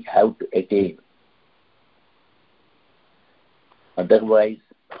we have to attain. Otherwise,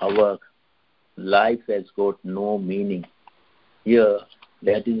 our life has got no meaning. Here,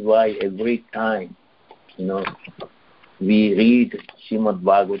 that is why every time, we read Srimad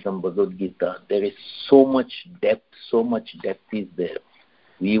Bhagavatam, Bhagavad Gita, there is so much depth is there.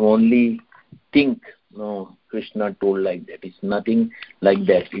 We only think, no, Krishna told like that. It's nothing like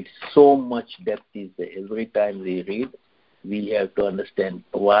that. It's so much depth is there. Every time we read, we have to understand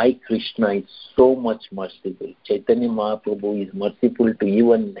why Krishna is so much merciful. Chaitanya Mahaprabhu is merciful to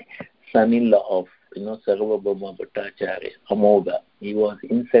even son-in-law of, Sarvabhauma Bhattacharya, Amogha. He was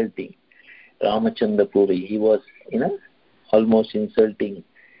insulting Ramachandra Puri. He was, almost insulting.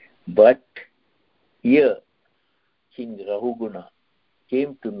 But here, King Rahuguna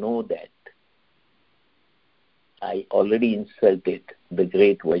came to know that I already insulted the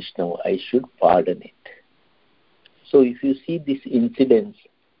great Vaishnava. I should pardon it. So if you see this incident,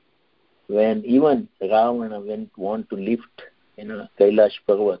 when even Ravana want to lift, Kailash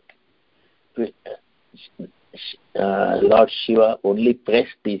Parvat, Lord Shiva only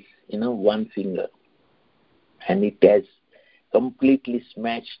pressed this, one finger, and it has completely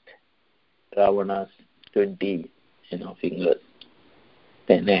smashed Ravana's 20, fingers,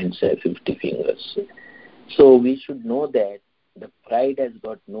 10 hands, 50 fingers. So we should know that the pride has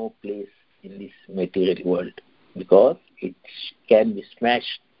got no place in this material world, because it can be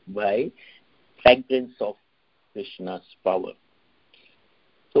smashed by fragrance of Krishna's power.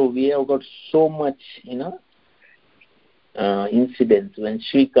 So we have got so much, incidents when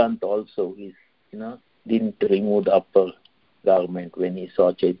Shrikant also is, didn't remove the upper garment when he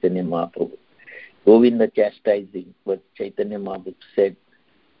saw Chaitanya Mahaprabhu. Govinda chastised him, but Chaitanya Mahaprabhu said,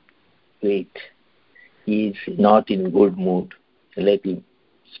 wait, he is not in good mood. Let him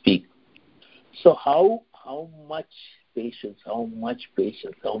speak. So how much patience, how much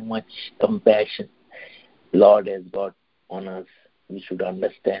compassion Lord has got on us, we should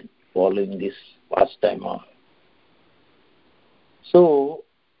understand following this pastime of. So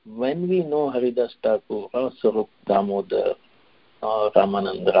when we know Haridas Thakur or Sarup Damodar or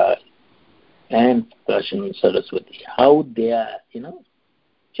Ramanand Rai and Prashanand Saraswati, how they are,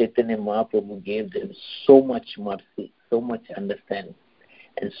 Chaitanya Mahaprabhu gave them so much mercy, so much understanding,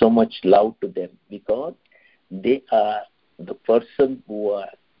 and so much love to them, because they are the person who are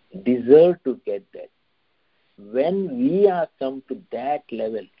deserve to get that. When we are come to that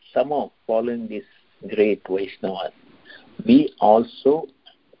level, somehow following this great Vaishnavas, we also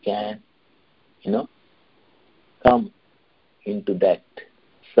can, come into that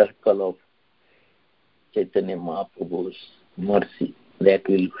circle of Chaitanya Mahaprabhu's mercy that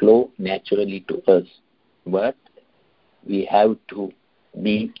will flow naturally to us. But we have to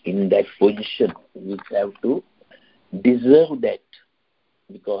be in that position. We have to deserve that,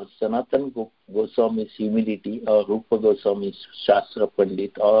 because Sanatana Goswami's humility, or Rupa Goswami's Shastra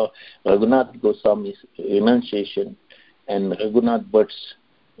Pandit, or Raghunath Goswami's renunciation, and Raghunath Bhatt's,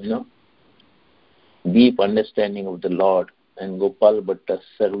 deep understanding of the Lord, and Gopal Bhatta's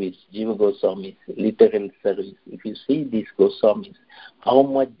service, Jiva Goswami's literal service. If you see these Goswamis, how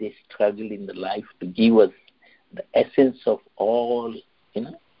much they struggle in the life to give us the essence of all,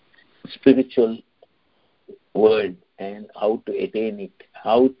 spiritual world, and how to attain it,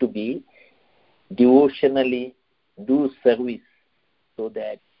 how to be devotionally do service, so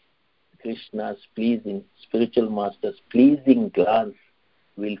that Krishna's pleasing, spiritual master's pleasing glance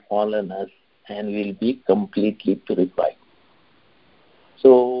will fall on us and will be completely purified.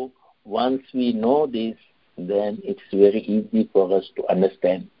 So once we know this, then it's very easy for us to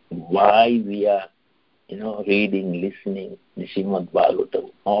understand why we are, reading, listening the Srimad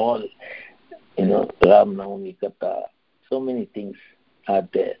Bhagavatam, all, Ram Navami Katha, so many things are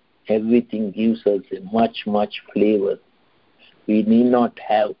there. Everything gives us a much flavor. We need not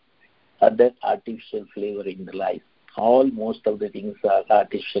have other artificial flavor in the life. Most of the things are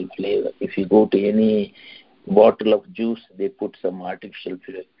artificial flavor. If you go to any bottle of juice, they put some artificial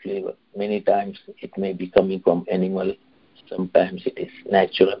flavor. Many times it may be coming from animal. Sometimes it is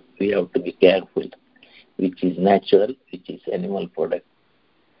natural. We have to be careful which is natural, which is animal product.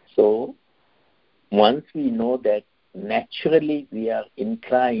 So once we know that naturally we are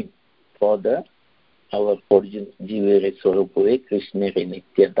inclined for the our origin, Jivere Swarupe, Krishna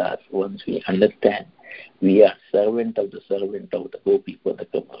Nityadas. Once we understand, we are servant of the Gopi for the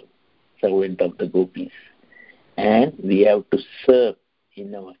Kamal, servant of the gopis. And we have to serve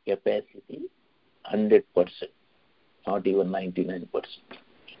in our capacity 100%, not even 99%.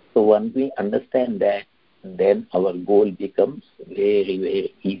 So once we understand that, then our goal becomes very,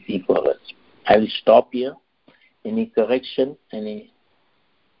 very easy for us. I will stop here. Any correction?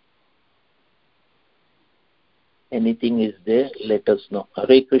 Anything is there? Let us know.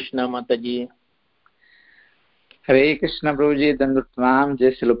 Hare Krishna, Mataji. Hare Krishna, Prabhuji, Dandat Pranam,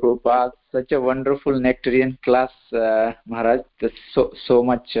 Jai Srila Prabhupada. Such a wonderful nectarian class, Maharaj. There's so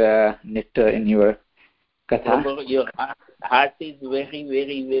much nectar in your katha. Your heart is very,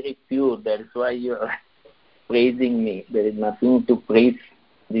 very, very pure. That's why you are praising me. There is nothing to praise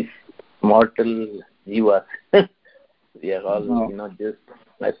this mortal jivas. We are all, just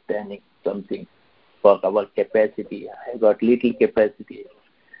understanding something for our capacity. I got little capacity.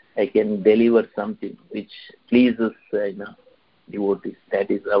 I can deliver something which pleases, devotees. That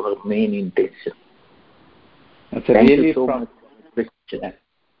is our main intention. Thank you so much.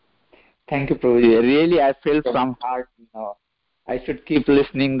 Thank you, Prabhuji. Really, I feel from heart, I should keep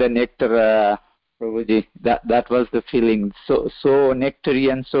listening the nectar, Prabhuji. That was the feeling. So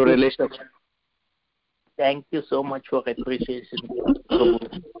nectarian, so relational. Thank you so much for appreciation,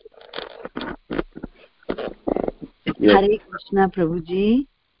 Prabhuji. Hare Krishna, Prabhuji.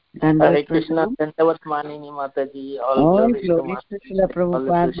 Hare Krishna, Dandavat Manini Mataji. All glories to Srila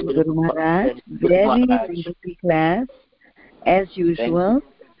Prabhupada Guru Maharaj. Very wonderful class. As usual,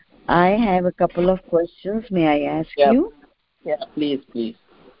 I have a couple of questions. May I ask you? Yeah, please.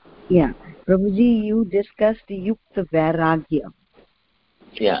 Yeah. Prabhuji, you discussed Yukta Vairagya.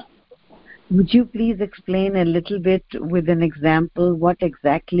 Yeah. Would you please explain a little bit with an example what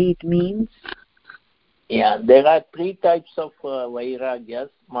exactly it means? Yeah, there are three types of Vairagyas,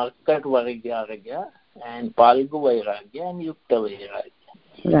 Markat Vairagya and Palgu Vairagya and Yukta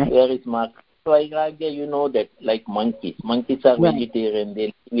Vairagya. Right. There is Markat Vairagya, you know that, like monkeys. Monkeys are vegetarian,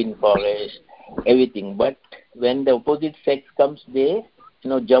 they live in forest, everything. But when the opposite sex comes, they,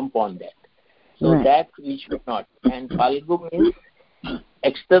 jump on that. So that we should not. And Palgu means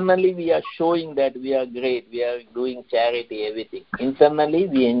externally we are showing that we are great, we are doing charity, everything. Internally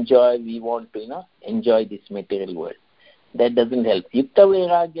we enjoy, we want to enjoy this material world. That doesn't help. Yukta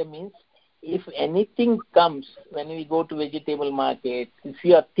Vairagya means if anything comes, when we go to vegetable market, if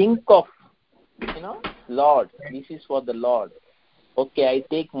you think of, Lord, this is for the Lord. Okay, I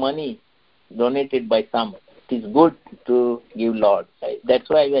take money donated by some. It is good to give Lord. That's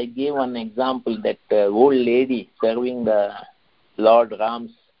why I gave one example that old lady serving the Lord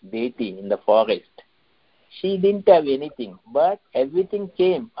Ram's deity in the forest. She didn't have anything, but everything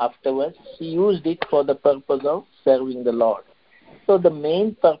came afterwards. She used it for the purpose of serving the Lord. So the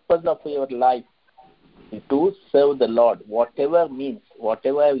main purpose of your life is to serve the Lord. Whatever means,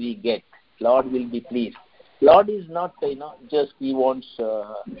 whatever we get, Lord will be pleased. Lord is not, just He wants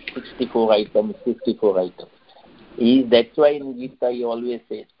 64 items, 54 items. That's why in Gita He always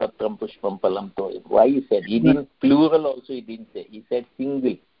says, Patram Pushpam Palam Toyam. Why He said? He didn't, plural also He didn't say. He said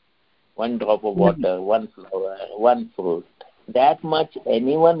single. One drop of water, one flower, one fruit. That much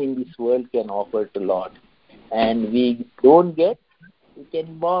anyone in this world can offer to Lord. And we don't get, we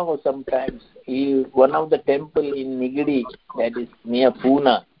can borrow sometimes. One of the temple in Nigadi, that is near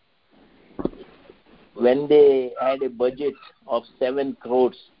Pune, when they had a budget of 7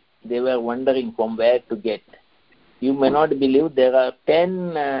 crores, they were wondering from where to get. You may not believe, there are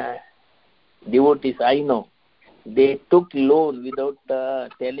 10 devotees I know. They took loan without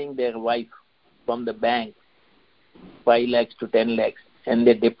telling their wife from the bank, 5 lakhs to 10 lakhs, and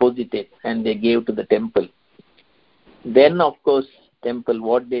they deposited and they gave to the temple. Then, of course, temple,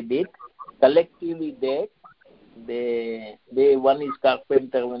 what they did, collectively they one is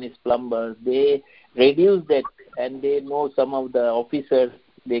carpenter, one is plumber. They reduced that, and they know some of the officers,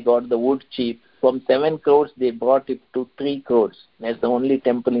 they got the wood cheap. From 7 crores, they brought it to 3 crores. That's the only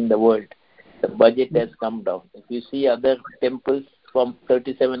temple in the world. The budget has come down. If you see other temples, from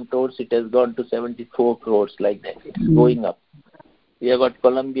 37 crores, it has gone to 74 crores, like that. It's going up. We have got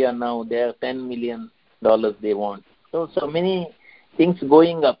Colombia now. They are $10 million they want. So many things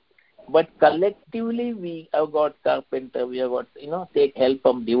going up. But collectively, we have got carpenter. We have got, take help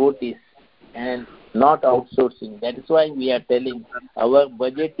from devotees and not outsourcing. That is why we are telling our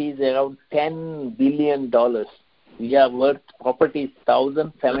budget is around $10 billion. We are worth properties,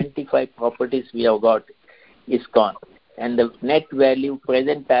 1,075 properties we have got is gone. And the net value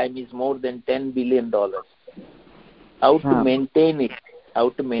present time is more than $10 billion. How to maintain it?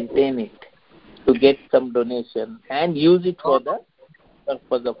 to get some donation and use it for the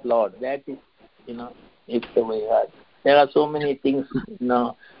purpose of Lord. That is, it's the way hard. There are so many things,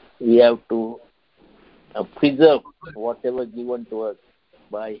 we have to preserve whatever given to us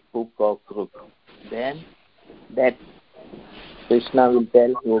by hook or crook. Then that Krishna will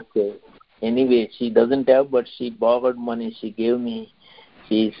tell, okay, anyway, she doesn't have, but she borrowed money, she gave me,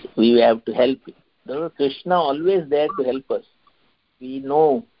 we have to help it. Krishna always there to help us. We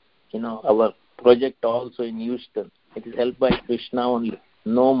know, our project also in Houston, it is helped by Krishna only.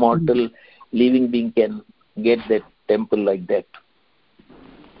 No mortal living being can get that temple like that.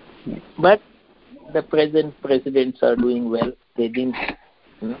 But the present presidents are doing well. They didn't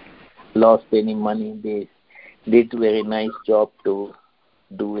lost any money. They did very nice job to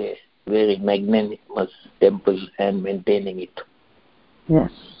do a very magnanimous temple and maintaining it.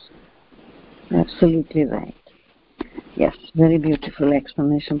 Yes, absolutely right. Yes, very beautiful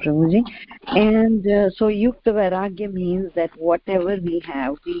explanation, Prabhuji. And so Yukta Vairagya means that whatever we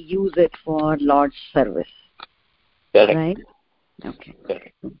have, we use it for Lord's service. Correct. Right? Okay.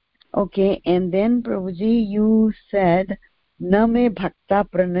 Correct. Okay, and then Prabhuji, you said, Na me bhakta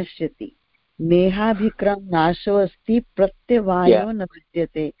pranashyati. Nehabhikram nasho asti pratyavayo na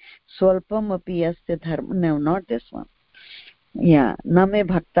vidyate. Swalpam api yasya dharma. No, not this one. Yeah, na me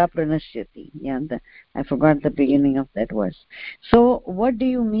bhakta pranashyati. Yeah, I forgot the beginning of that verse. So what do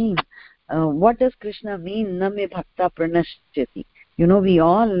you mean? What does Krishna mean, na me bhakta pranashyati? We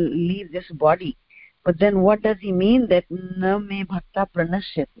all leave this body. But then what does he mean that na me bhakta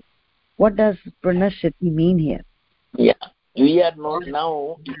pranashyati? What does pranashyati mean here? Yeah, we are not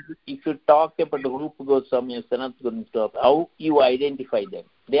now, if you talk about Rupa Goswami, Sanat Goswami, how you identify them?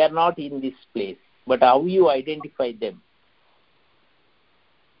 They are not in this place, but how you identify them?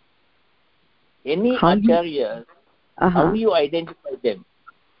 Any acharyas, how you identify them?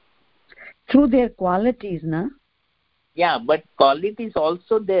 Through their qualities, na? Yeah, but qualities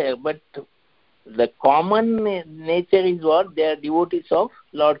also there, but the common nature is what? They are devotees of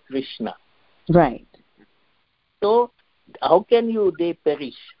Lord Krishna. Right. So, how can they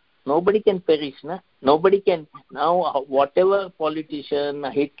perish? Nobody can perish, na? Nobody can. Now, whatever politician,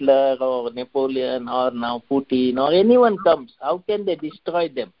 Hitler or Napoleon or now Putin or anyone comes, how can they destroy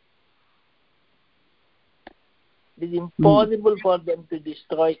them? It is impossible for them to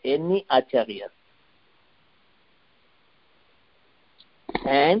destroy any acharya.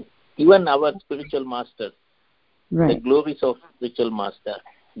 And even our spiritual masters, the glories of spiritual master,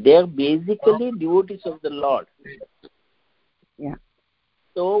 they are basically devotees of the Lord. Yeah.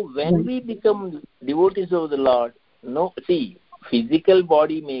 So when we become devotees of the Lord, physical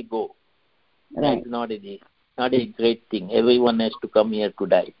body may go. That's not a great thing. Everyone has to come here to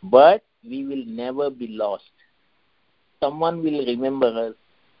die. But we will never be lost. Someone will remember us,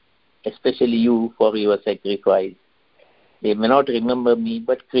 especially you, for your sacrifice. They may not remember me,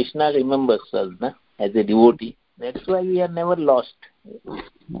 but Krishna remembers us as a devotee. That's why we are never lost,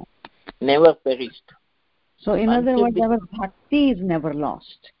 never perished. So in other words, our bhakti is never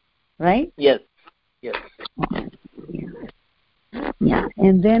lost, right? Yes. Yeah,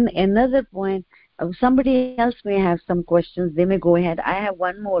 and then another point, somebody else may have some questions. They may go ahead. I have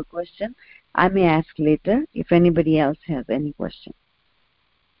one more question. I may ask later if anybody else has any question.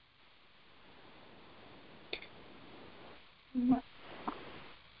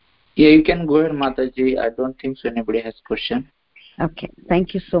 Yeah, you can go ahead, Mataji. I don't think so anybody has question. Okay,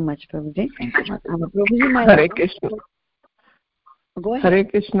 thank you so much, Prabhuji. Thank you, Mataji. Prabhuji, Hare Krishna. Go ahead. Hare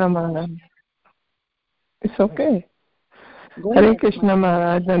Krishna, Maharaj. It's okay. Go Hare ahead, Krishna,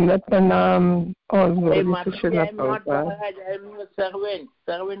 Maharaj, and Pranam. All glory to Srila I'm not Maharaj. I'm a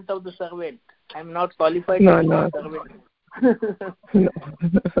servant of the servant. I'm not qualified to be a servant. No.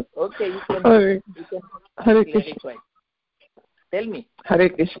 Okay, you can Hare Krishna. clarify. Tell me. Hare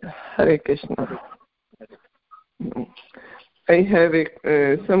Krishna. Hare Krishna. I have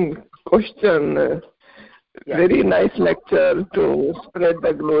some question. Very nice lecture to spread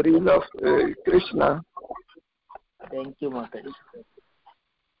the glories of Krishna. Thank you, Mataji.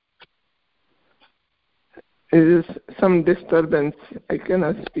 There is some disturbance. I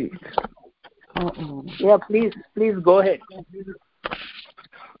cannot speak. Yeah, please go ahead.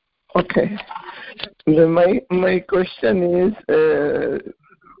 Okay. My question is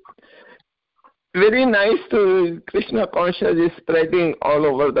very nice to Krishna consciousness is spreading all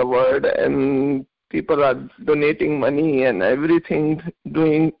over the world, and people are donating money and everything,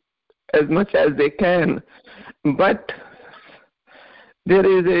 doing as much as they can. But there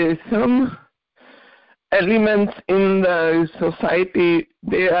is some elements in the society,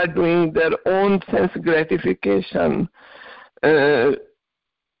 they are doing their own sense gratification,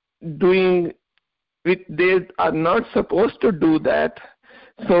 doing they are not supposed to do that.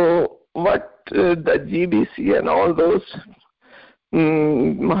 So what the GBC and all those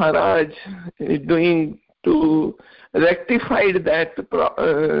Maharaj is doing to rectify that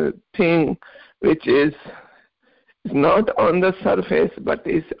thing, which is not on the surface but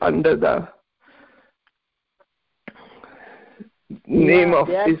is under the name of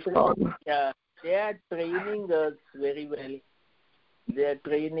ISKCON. Yeah, they are training us very well. They are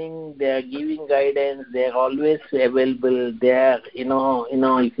training, they are giving guidance, they are always available. They are,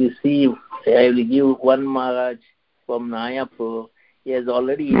 if you see, I will give one Maharaj from Nayapur. He has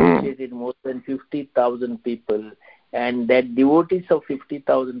already initiated more than 50,000 people. And that devotees of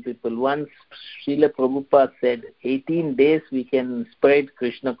 50,000 people, once Srila Prabhupada said, 18 days we can spread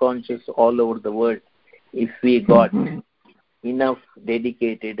Krishna consciousness all over the world if we got enough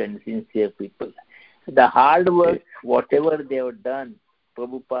dedicated and sincere people. The hard work, whatever they have done,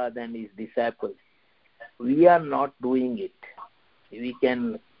 Prabhupada and his disciples, we are not doing it. We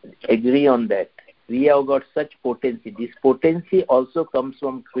can agree on that. We have got such potency. This potency also comes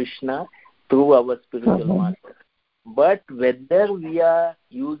from Krishna through our spiritual master. But whether we are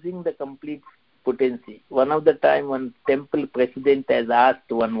using the complete potency, one of the time one temple president has asked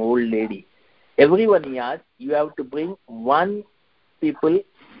one old lady, everyone he asked, you have to bring one people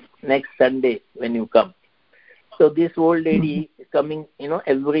next Sunday when you come. So this old lady coming,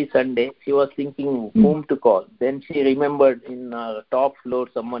 every Sunday, she was thinking whom to call. Then she remembered in top floor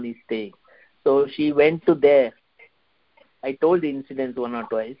someone is staying. So she went to there. I told the incident one or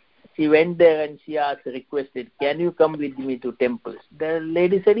twice. She went there and she requested, can you come with me to temples? The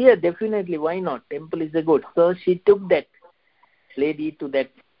lady said, yeah, definitely, why not? Temple is a good. So she took that lady to that,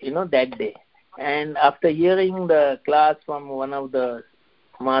 that day. And after hearing the class from one of the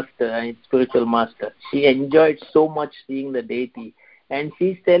master, spiritual master, she enjoyed so much seeing the deity. And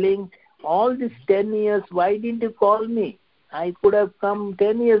she's telling, all these 10 years, why didn't you call me? I could have come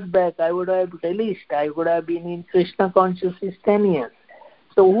 10 years back. I would have released. I would have been in Krishna consciousness 10 years.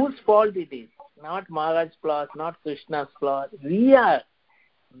 So whose fault it is? Not Maharaj's flaws, not Krishna's flaws. We are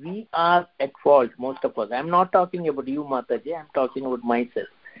at fault, most of us. I'm not talking about you, Mataji. I'm talking about myself.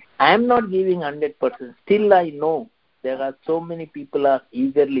 I'm not giving 100%. Still I know there are so many people are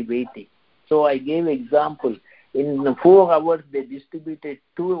eagerly waiting. So I gave example. In 4 hours, they distributed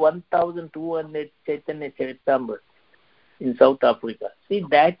 1,200 Chaitanya Charitamrita in South Africa. See,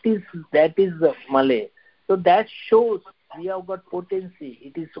 that is the Malay. So that shows we have got potency.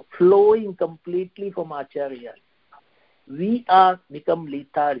 It is flowing completely from Acharya. We are become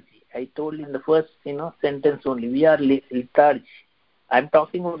lethargy. I told in the first sentence only. We are lethargy. I'm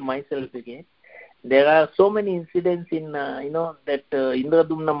talking about myself again. There are so many incidents in that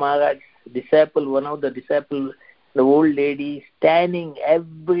Indradumna Maharaj disciple, one of the disciples, the old lady standing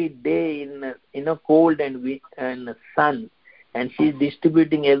every day in cold and sun. And she's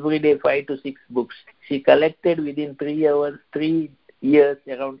distributing every day 5 to 6 books. She collected within 3 years,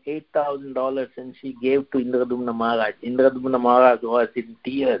 around $8,000, and she gave to Indradumna Maharaj. Indradumna Maharaj was in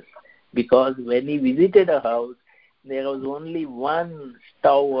tears because when he visited her house, there was only one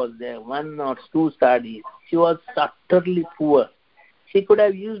stove was there, 1 or 2 studies. She was utterly poor. She could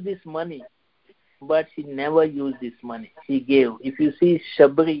have used this money, but she never used this money. She gave. If you see,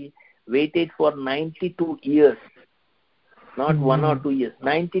 Shabri waited for 92 years. Not 1 or 2 years.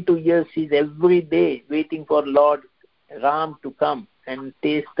 92 years she's every day waiting for Lord Ram to come and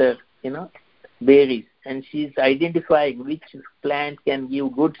taste the, berries. And she's identifying which plant can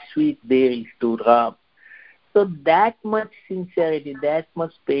give good sweet berries to Ram. So that much sincerity, that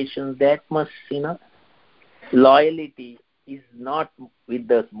much patience, that much, loyalty is not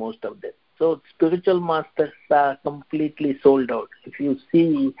with us, most of them. So spiritual masters are completely sold out. If you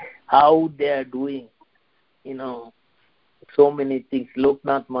see how they are doing, so many things.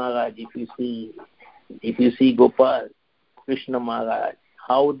 Loknath Maharaj, if you see Gopal, Krishna Maharaj,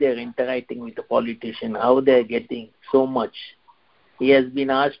 how they are interacting with the politician, how they are getting so much. He has been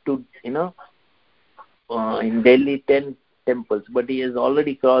asked to, in Delhi 10 temples, but he has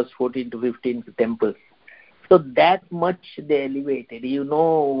already crossed 14 to 15 temples. So that much they elevated.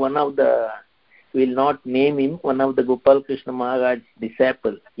 One of the, will not name him, one of the Gopal Krishna Maharaj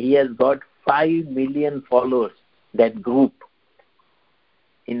disciples, he has got 5 million followers, that group,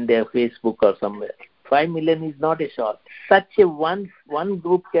 in their Facebook or somewhere. 5 million is not a short. Such a one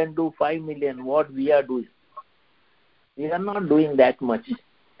group can do 5 million, what we are doing. We are not doing that much.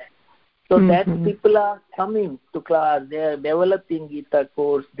 So that people are coming to class, they are developing Gita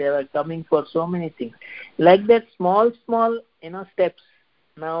course, they are coming for so many things. Like that small, steps.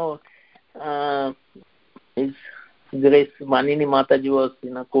 Now, Grace Manini Mataji was,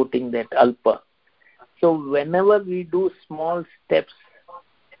 quoting that Alpa. So whenever we do small steps,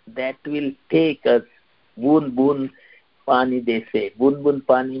 that will take us बूंद बूंद पानी जैसे बूंद बूंद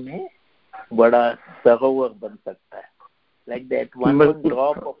पानी में बड़ा सरोवर बन सकता है. Like that, one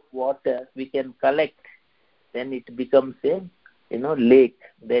drop of water we can collect, then it becomes a lake,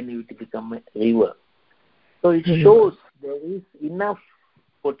 then it becomes a river. So it shows there is enough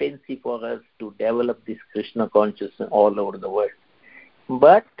potency for us to develop this Krishna consciousness all over the world.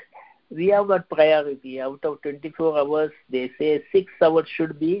 But we have got priority. Out of 24 hours, they say 6 hours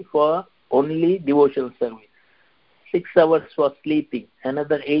should be for only devotional service, 6 hours for sleeping,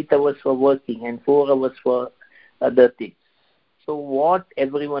 another 8 hours for working, and 4 hours for other things. So what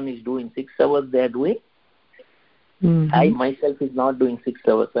everyone is doing, 6 hours they are doing. I myself is not doing 6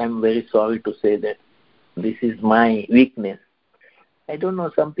 hours. I am very sorry to say that. This is my weakness. I don't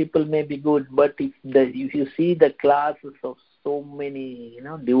know, some people may be good, but if you see the classes of so many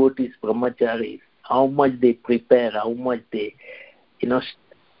devotees, brahmacharis, how much they prepare, how much they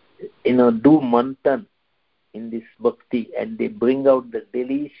do manthan in this bhakti, and they bring out the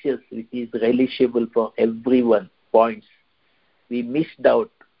delicious, which is relishable for everyone, points. We missed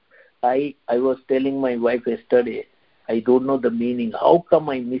out. I was telling my wife yesterday, I don't know the meaning. How come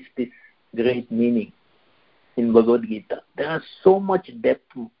I missed this great meaning in Bhagavad Gita? There are so much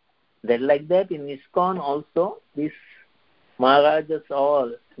depth. That like that in ISKCON also, these Maharajas,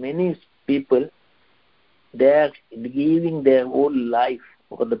 all many people, they are giving their whole life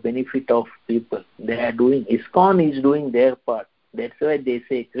for the benefit of people. They are doing, ISKCON is doing their part. That's why they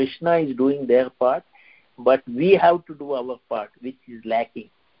say Krishna is doing their part, but we have to do our part, which is lacking.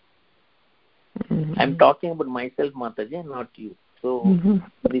 I'm talking about myself, Mataji, not you. So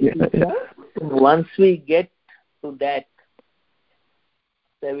once we get to that,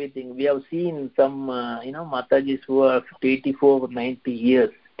 everything. We have seen some, Matajis who are 84 or 90 years.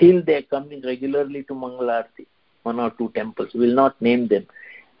 Still they are coming regularly to Mangalarti, 1 or 2 temples. We will not name them.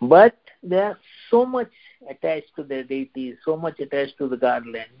 But they are so much attached to their deities, so much attached to the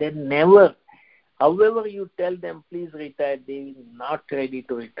Godland. They never, however you tell them, please retire, they are not ready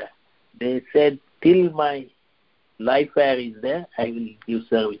to retire. They said, till my life air is there, I will give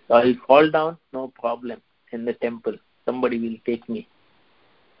service. I will fall down, no problem, in the temple. Somebody will take me.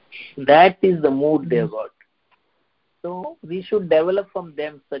 That is the mood they got. So we should develop from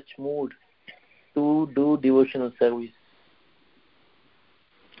them such mood to do devotional service.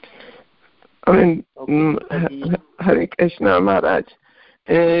 I mean, Hare Krishna Maharaj.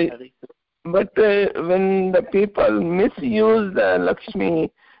 But when the people misuse the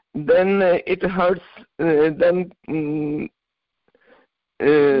Lakshmi, then it hurts them.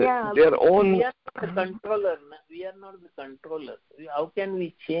 Their own. We are not the controller. We are not the controller. How can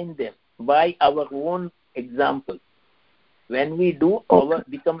we change them? By our own example. When we do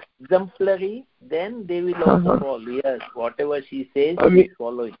become exemplary, then they will also follow. Yes, whatever she says, we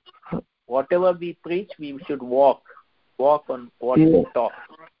follow it. Whatever we preach, we should walk on what we talk.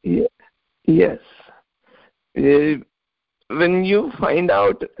 Yes. When you find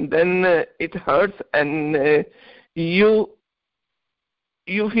out, then it hurts, and you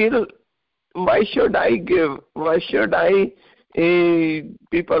feel, why should I give? Why should I?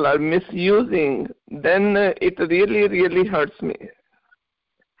 People are misusing. Then it really, really hurts me.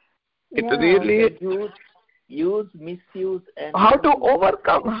 It really use, misuse, and how to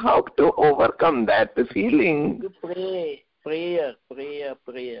overcome that feeling. You pray. Prayer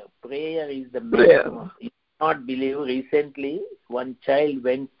is the maximum. You not believe. Recently, one child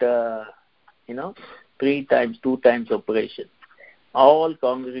went, 2 times operation. All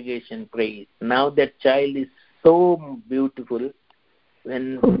congregation prays. Now that child is so beautiful.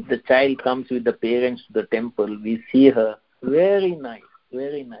 When the child comes with the parents to the temple, we see her. Very nice,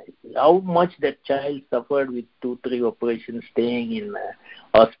 very nice. How much that child suffered with 2-3 operations, staying in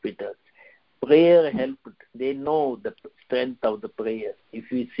hospitals. Prayer helped. They know the strength of the prayer.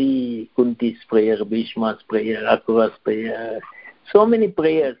 If you see Kunti's prayer, Bhishma's prayer, Akura's prayer, so many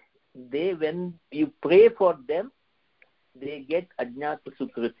prayers, when you pray for them, they get Ajnata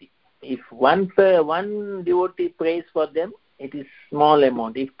Sukriti. If one devotee prays for them, it is small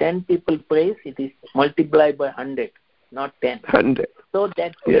amount. If 10 people prays, it is multiplied by 100, not 10. 100. So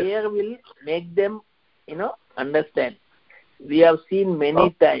that prayer will make them, understand. We have seen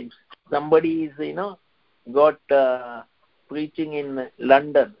many times. Somebody is, got preaching in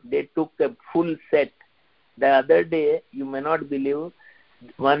London. They took a full set. The other day, you may not believe,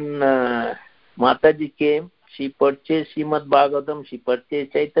 one Mataji came. She purchased Srimad Bhagavatam, she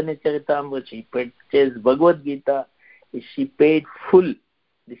purchased Chaitanya Charitamrita, she purchased Bhagavad Gita. She paid full.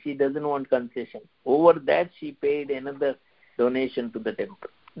 She doesn't want concession. Over that, she paid another donation to the temple.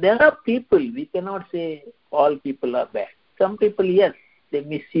 There are people, we cannot say all people are bad. Some people, yes, they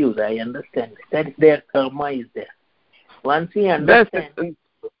misuse, I understand. That is their karma is there. Once we understand...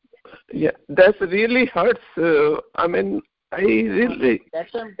 That really hurts. I mean, I really...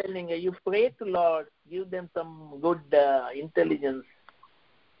 That's what I'm telling you. You pray to Lord, give them some good intelligence.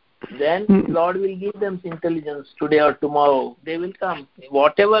 Then Lord will give them intelligence today or tomorrow. They will come.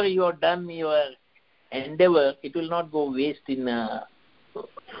 Whatever you have done, your endeavor, it will not go waste in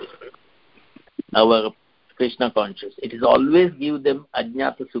our Krishna conscious. It is always give them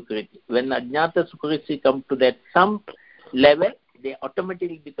Ajnata Sukriti. When Ajnata Sukriti come to that some level, they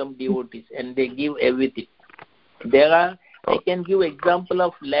automatically become devotees and they give everything. I can give example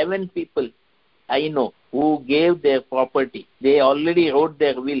of 11 people I know who gave their property. They already wrote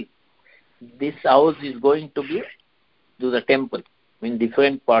their will. This house is going to be to the temple in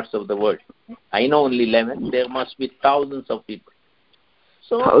different parts of the world. I know only 11. There must be thousands of people.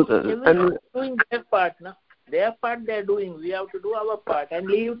 So everyone is doing their part. Na? Their part they are doing. We have to do our part and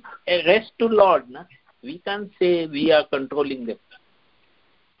leave a rest to Lord. Na? We can't say we are controlling them.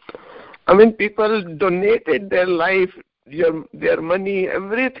 I mean, people donated their life, their money,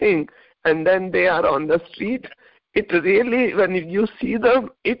 everything, and then they are on the street. It really, when you see them,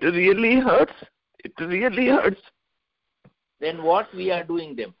 it really hurts. It really hurts. Then what we are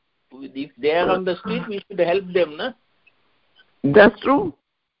doing them? If they are on the street, we should help them, na? That's true.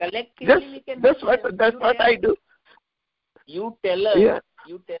 Collectively, we can. That's what I do. You tell us. Yeah.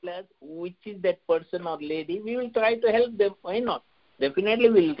 You tell us which is that person or lady. We will try to help them. Why not? Definitely,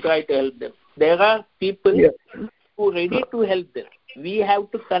 we will try to help them. There are people who are ready to help them. We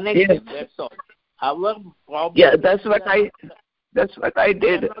have to connect them. That's all. Our problem. Yeah, that's what I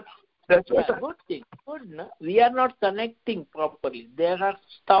did. Good thing. Good, no? We are not connecting properly. There are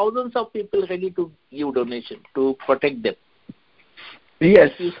thousands of people ready to give donation to protect them.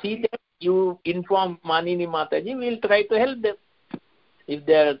 Yes. If you see them, you inform Manini Mataji, we will try to help them. If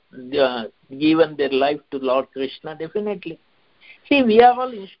they are given their life to Lord Krishna, definitely. See, we are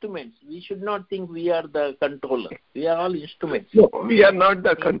all instruments. We should not think we are the controller. We are all instruments. No, we are not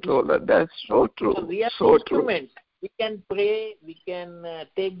the controller. That's so true. So we are so instruments. True. We can pray. We can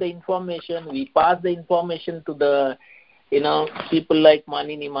take the information. We pass the information to the, people like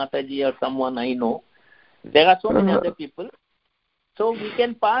Manini Mataji or someone I know. There are so many other people. So we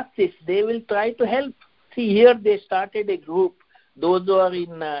can pass this. They will try to help. See, here they started a group. Those who are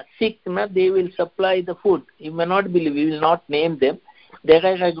in sick, they will supply the food. You may not believe, we will not name them. There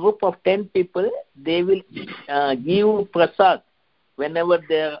is a group of 10 people. They will give prasad whenever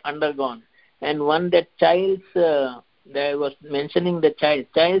they are undergone. And one that child's, I was mentioning the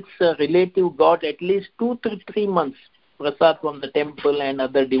child's relative got at least 2 to 3 months prasad from the temple and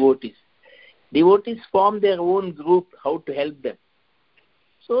other devotees. Devotees form their own group, how to help them.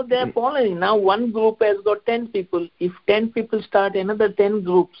 So they are following. Now one group has got 10 people. If 10 people start another 10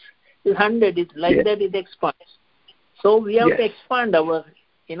 groups, it's 100. It's like that it expands. So we have to expand our,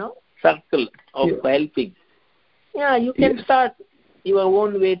 circle of helping. Yeah, you can start your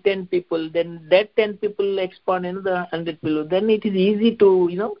own way, 10 people. Then that 10 people expand another 100 people. Then it is easy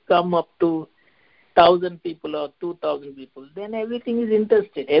to, come up to 1,000 people or 2,000 people. Then everything is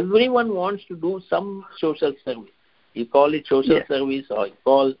interested. Everyone wants to do some social service. You call it social service or you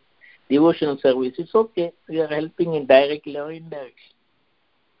call devotional service. It's okay. We are helping indirectly or indirectly.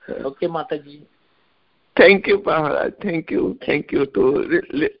 Okay, Mataji. Thank you, Maharaj. Thank you. Thank you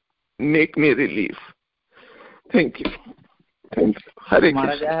to make me relief. Thank you. Thank you. Hare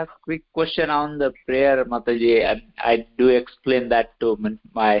Maharaj, Krishna. I have a quick question on the prayer, Mataji. I do explain that to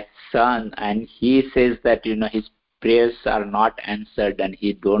my son, and he says that his prayers are not answered and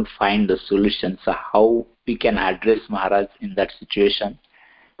he don't find the solution. So how we can address Maharaj in that situation?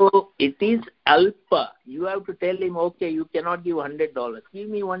 So it is alpa. You have to tell him, okay, you cannot give $100. Give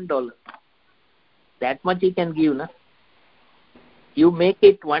me $1. That much he can give, na? You make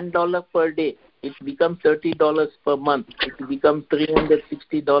it $1 per day. It becomes $30 per month. It becomes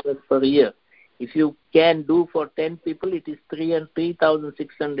 $360 per year. If you can do for 10 people, it is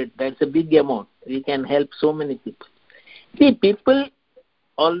 3,600. That's a big amount. We can help so many people. See, people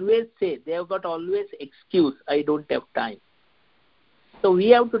always say, they have got always excuse, I don't have time. So we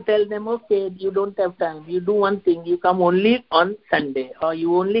have to tell them, okay, you don't have time. You do one thing, you come only on Sunday, or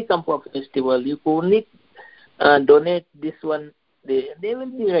you only come for festival, you only donate this one day. They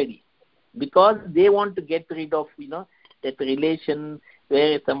will be ready. Because they want to get rid of, that relation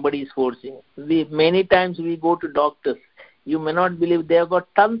where somebody is forcing. Many times we go to doctors. You may not believe they have got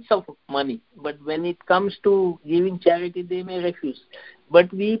tons of money. But when it comes to giving charity, they may refuse.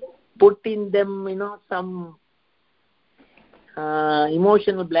 But we put in them, some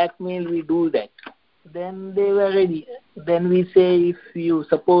emotional blackmail, we do that. Then they were ready. Then we say, if you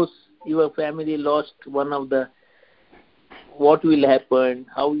suppose your family lost one of the, what will happen,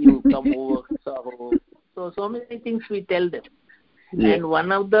 how you come over sorrow. So many things we tell them. Yeah. And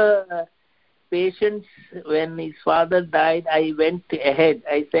one of the patients, when his father died, I went ahead.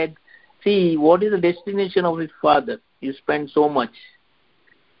 I said, see, what is the destination of his father? You spend so much.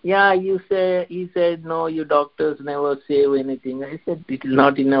 Yeah, he said, no, you doctors never save anything. I said, it is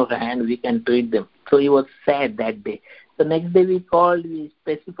not in our hand, we can treat them. So he was sad that day. The next day we called, we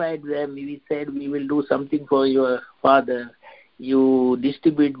specified them, we said, we will do something for your father. You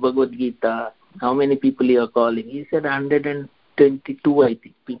distribute Bhagavad Gita. How many people you are calling? He said 122, I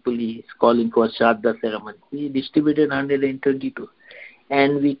think, people he is calling for Shraddha ceremony. We distributed 122.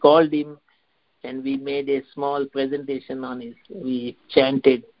 And we called him, and we made a small presentation on his, we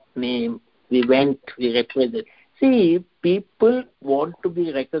chanted name, we went, we represented. See, people want to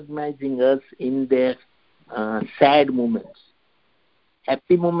be recognizing us in their sad moments.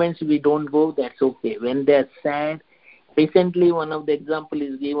 Happy moments we don't go, that's okay. When they're sad, recently one of the example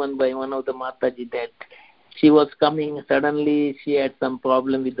is given by one of the Mataji that she was coming, suddenly she had some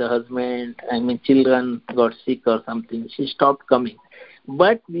problem with the husband, children got sick or something, she stopped coming.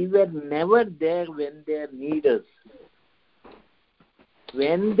 But we were never there when they need us.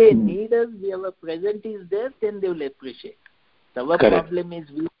 When they need us, our presence is there, then they will appreciate. Our problem is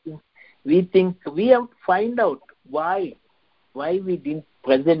we think we have to find out why we didn't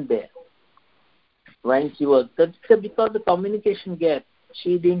present there. When she was, that's because the communication gap.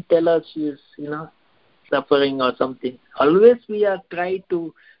 She didn't tell us she is, suffering or something. Always we are trying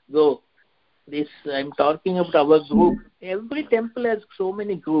to go. This, I'm talking about our group. Every temple has so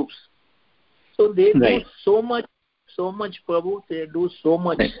many groups. So they do so much, Prabhu. They do so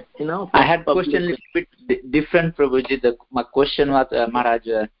much, I had a question a little bit different, Prabhuji. My question was, Maharaj,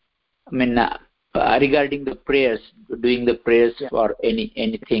 regarding the prayers, doing the prayers for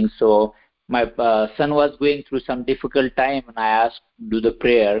anything. So my son was going through some difficult time, and I asked do the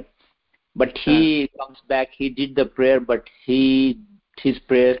prayer. But he comes back, he did the prayer, but his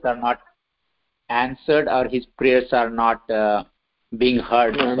prayers are not answered, or his prayers are not being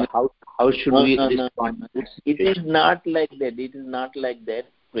heard. So how should we respond? It is not like that. It is not like that.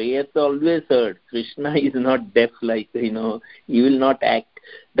 Prayers always heard. Krishna is not deaf like, he will not act.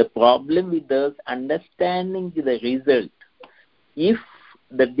 The problem with us, understanding the result. If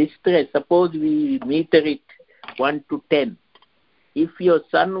the distress, suppose we meter it 1 to 10. If your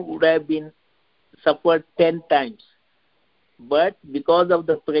son would have been suffered 10 times, but because of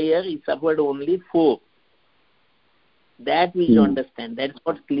the prayer, he suffered only 4. That we should understand. That's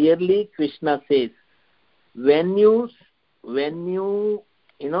what clearly Krishna says. When you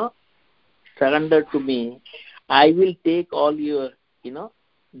surrender to me, I will take all your,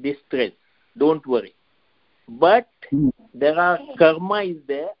 distress. Don't worry. But there are karma is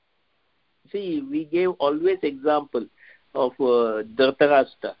there. See, we gave always example of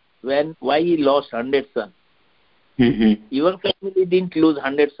Dhritarashtra. Why he lost 100 sons. Your family didn't lose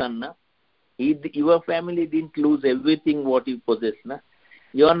 100 sons, na? Your family didn't lose everything what you possess, na?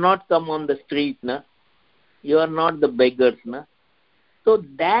 You are not come on the street, na? You are not the beggars, na? So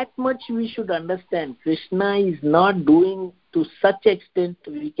that much we should understand. Krishna is not doing to such extent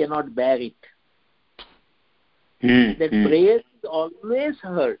we cannot bear it. That prayer is always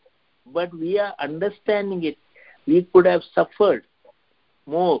heard, but we are understanding it. We could have suffered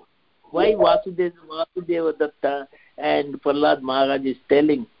more. Why Vasudeva Datta and Prahlad Maharaj is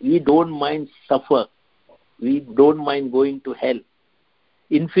telling, we don't mind suffer. We don't mind going to hell.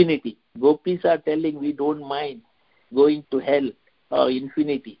 Infinity. Gopis are telling we don't mind going to hell or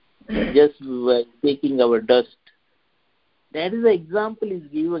infinity. Just taking our dust. That is the example is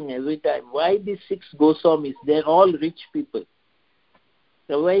given every time. Why these 6 Goswamis? They're all rich people.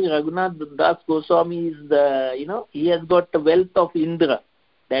 So why Raghunath Das Goswami is the, he has got the wealth of Indra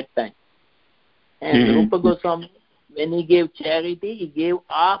that time. And Rupa Goswami, when he gave charity, he gave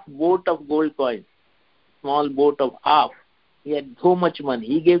half boat of gold coins. Small boat of half. He had so much money.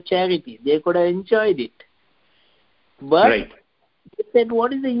 He gave charity. They could have enjoyed it. But they said,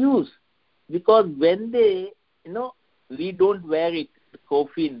 what is the use? Because when they, we don't wear it,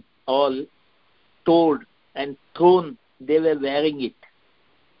 coffin, all stored and thrown, they were wearing it.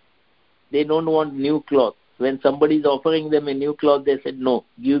 They don't want new cloth. When somebody is offering them a new cloth, they said, no,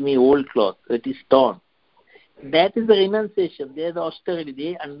 give me old cloth. It is torn. That is the renunciation. There is austerity.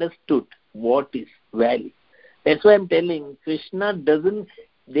 They understood what is value. That's why I'm telling, Krishna doesn't,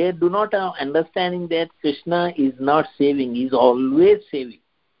 they do not have understanding that Krishna is not saving. He is always saving.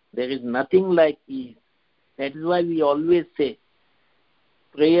 There is nothing like he is. That is why we always say,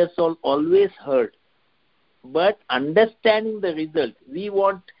 prayers are always heard. But understanding the result, we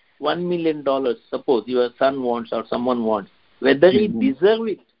want $1 million, suppose your son wants or someone wants, whether he deserve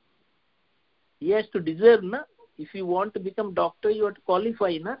it. He has to deserve, na? If you want to become doctor, you have to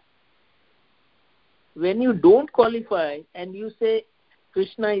qualify, na? When you don't qualify and you say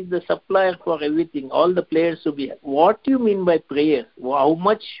Krishna is the supplier for everything, all the players should be, what do you mean by prayers? How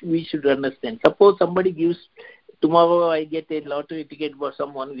much we should understand? Suppose somebody gives, tomorrow I get a lottery ticket for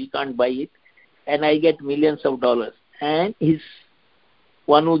someone, we can't buy it, and I get millions of dollars, and his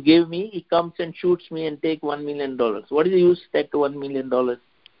one who gave me, he comes and shoots me and take $1 million. What is the use of that $1 million?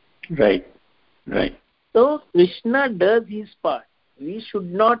 Right. So Krishna does his part. We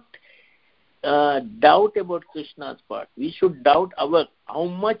should not doubt about Krishna's part. We should doubt how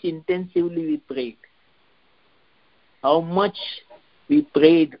much intensively we prayed, how much we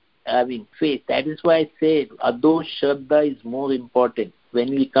prayed having faith. That is why I said Ado Shraddha is more important. When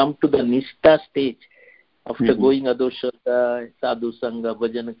we come to the Nishtha stage, after going Ado Shraddha, Sadhu Sangha,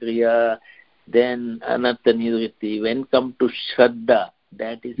 Bhajana Kriya, then Anatta Nivritti, when come to Shraddha,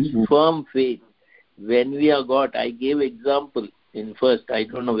 that is firm faith. When we are got, I gave example in first, I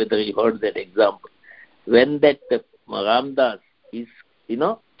don't know whether you heard that example. When that Ramdas is,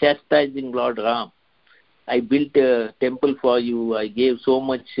 chastising Lord Ram, I built a temple for you, I gave so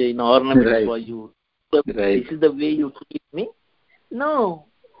much ornaments for you. This is the way you treat me? No.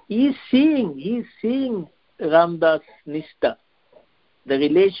 He is seeing Ramdas Nishtha. The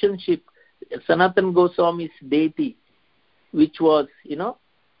relationship, Sanatana Goswami's deity, which was, in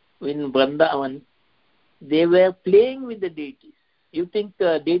Vrindavan, they were playing with the deities. You think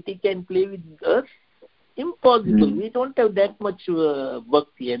deity can play with us? Impossible. We don't have that much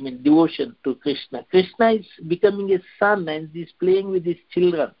bhakti, devotion to Krishna. Krishna is becoming a son and is playing with his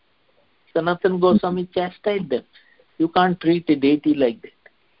children. Sanatana Goswami chastised them. You can't treat a deity like that.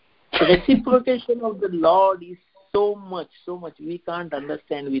 The reciprocation of the Lord is so much. We can't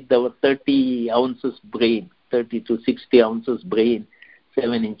understand with our 30 ounces brain, 30 to 60 ounces brain,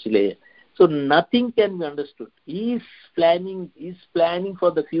 7-inch layer. So nothing can be understood. He is planning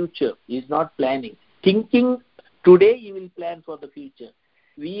for the future. He is not planning. Thinking today, he will plan for the future.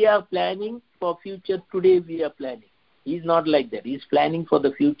 We are planning for future. Today we are planning. He is not like that. He is planning for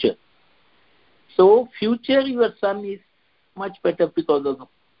the future. So future, your son is much better because of,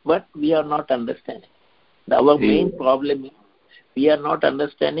 but we are not understanding. Our main problem is we are not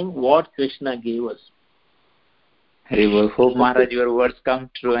understanding what Krishna gave us. Very well. Hope Maharaj, your words come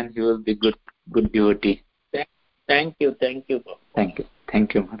true and you will be good devotee. Thank you. Thank you,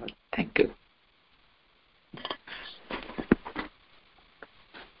 Maharaj. Thank you.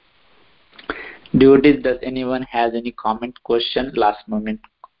 Devotees, does anyone has any last moment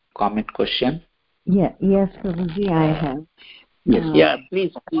comment question? Yes, Prabhuji, I have. Yes.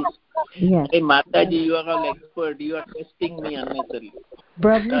 Please. Yes. Hey, Mataji, you are all expert. You are testing me unnecessarily.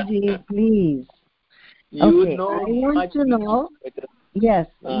 Prabhuji, please. I want to know. Yes,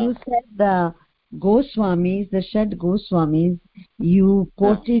 you said the Goswamis, the Shad Goswamis, you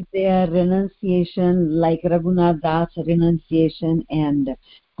quoted their renunciation, like Raghunath Das renunciation and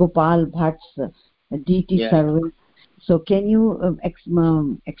Gopal Bhatt's deity service. So can you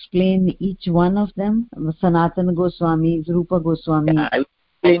explain each one of them? Sanatana Goswami, Rupa Goswami. I will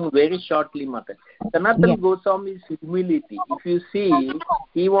explain very shortly, Mata. Sanatana Goswami's humility. If you see,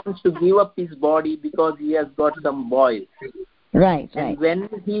 he wants to give up his body because he has got some boils. Right. And when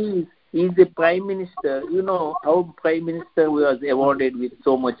he is a prime minister, you know how prime minister was awarded with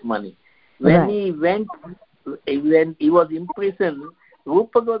so much money. When he was imprisoned,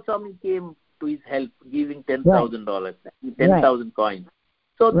 Rupa Goswami came to his help, giving $10,000, 10,000 coins.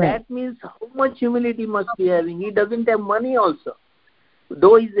 So that means how much humility must be having. He doesn't have money also.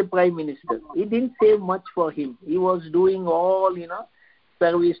 Though he's a prime minister, he didn't save much for him. He was doing all,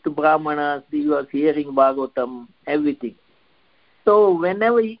 service to Brahmanas. He was hearing Bhagavatam, everything. So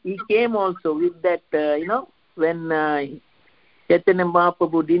whenever he came also with that, when Chaitanya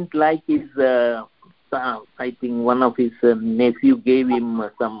Mahaprabhu didn't like his, I think one of his nephew gave him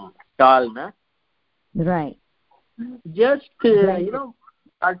some shawl, na? Right. Just,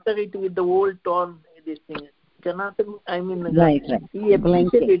 alter it with the old tone, this thing. Janatan, he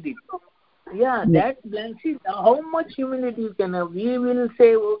appreciated it. That blanket, how much humility you can have. We will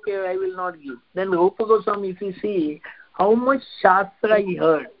say, okay, I will not give. Then Rupa Goswami, if you see, how much Shastra he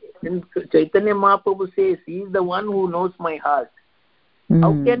heard. And Chaitanya Mahaprabhu says, he is the one who knows my heart.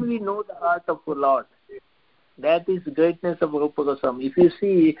 How can we know the heart of the Lord? That is the greatness of Rupa Goswami. If you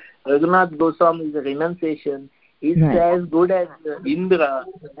see Raghunath Goswami's renunciation, he's as good as Indra,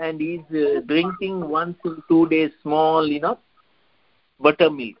 and he's drinking once in 2 days small,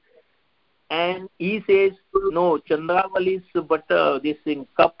 buttermilk. And he says, no, Chandravali's butter, this thing,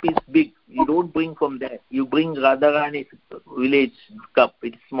 cup is big. You don't bring from there. You bring Radharani's village cup.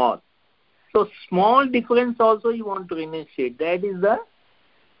 It's small. So small difference also you want to initiate. That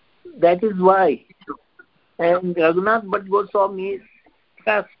is why. And Raghunath Bhatt Goswami is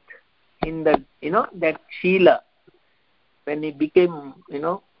trust in that, that Sheila, when he became,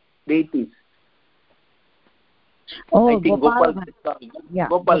 deities. Oh, I think Gopal.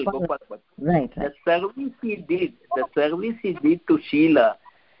 Gopal. Right. The service he did to Sheila,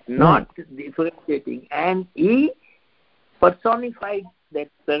 not differentiating, and he personified that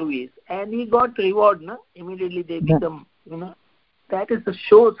service, and he got reward. No, immediately they become, that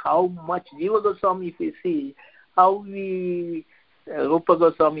shows how much Jiva Goswami. If you see how Rupa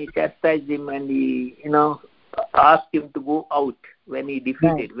Goswami chastised him, and he, asked him to go out when he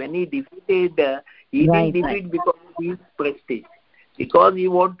defeated. Right. When he defeated, he didn't defeat because of his prestige. Because he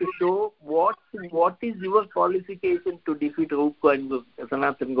want to show what is your qualification to defeat Rupa and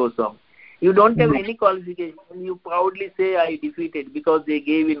Sanatana Goswami. You don't have any qualification. You proudly say, I defeated because they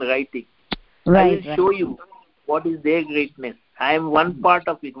gave in writing. I will show you what is their greatness. I am one part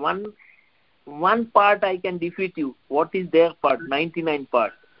of it. One part I can defeat you. What is their part? 99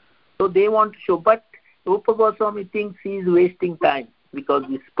 parts. So they want to show. But Rupa Goswami thinks he is wasting time because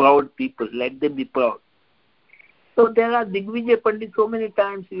these proud people. Let them be proud. So there are Digvijay Pandit, so many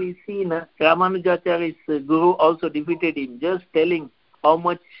times we see Ramanujacharya's guru also defeated him, just telling how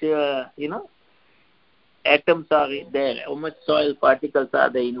much, atoms are there, how much soil particles are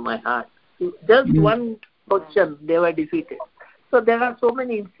there in my heart. Just one question, they were defeated. So there are so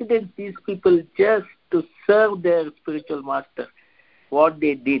many incidents, these people just to serve their spiritual master, what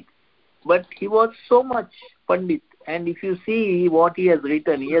they did. But he was so much Pandit. And if you see what he has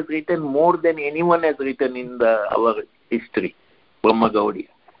written more than anyone has written in our history, Brahma Gaudiya.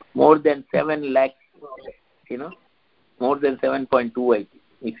 More than 7 lakhs, more than 7.2, I think.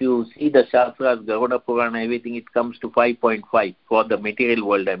 If you see the Shastras, Garuda Purana, everything, it comes to 5.5 for the material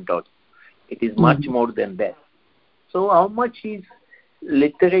world, I'm talking. It is much more than that. So how much his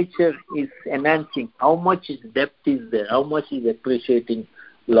literature is enhancing, how much his depth is there, how much is appreciating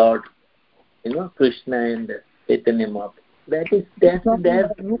Lord, Krishna and Chaitanya Mahaprabhu. That's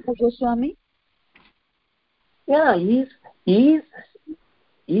Rupa Goswami? Yeah, he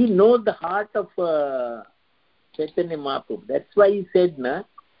knows the heart of Chaitanya Mahaprabhu. That's why he said,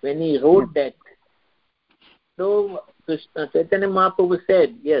 when he wrote that. So Chaitanya Mahaprabhu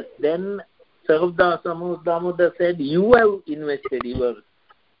said, yes. Then Sarvdas Damodar said, you have invested your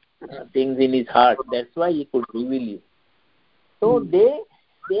things in his heart. That's why he could reveal you. So they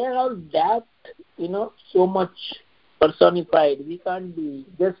are all that, so much personified. We can't be,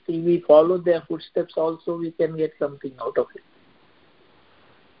 just if we follow their footsteps also, we can get something out of it.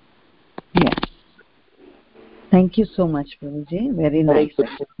 Yes. Thank you so much, Prabhuji. Very nice. Hare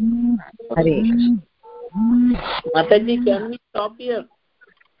Krishna. Mataji, can we stop here?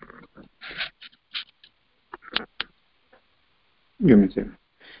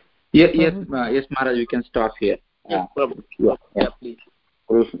 Yes, Maharaj, we can stop here. Yes, Prabhu. Yeah, please.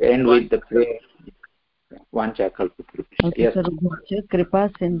 We'll end with the prayer. Vancha kalpatruभ्यश्च कृपा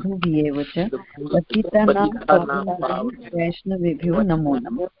सिन्धुभ्येव च पतितानां वैष्णवेभ्यो नमो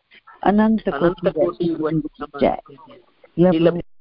नमः अनंत कोटि जय।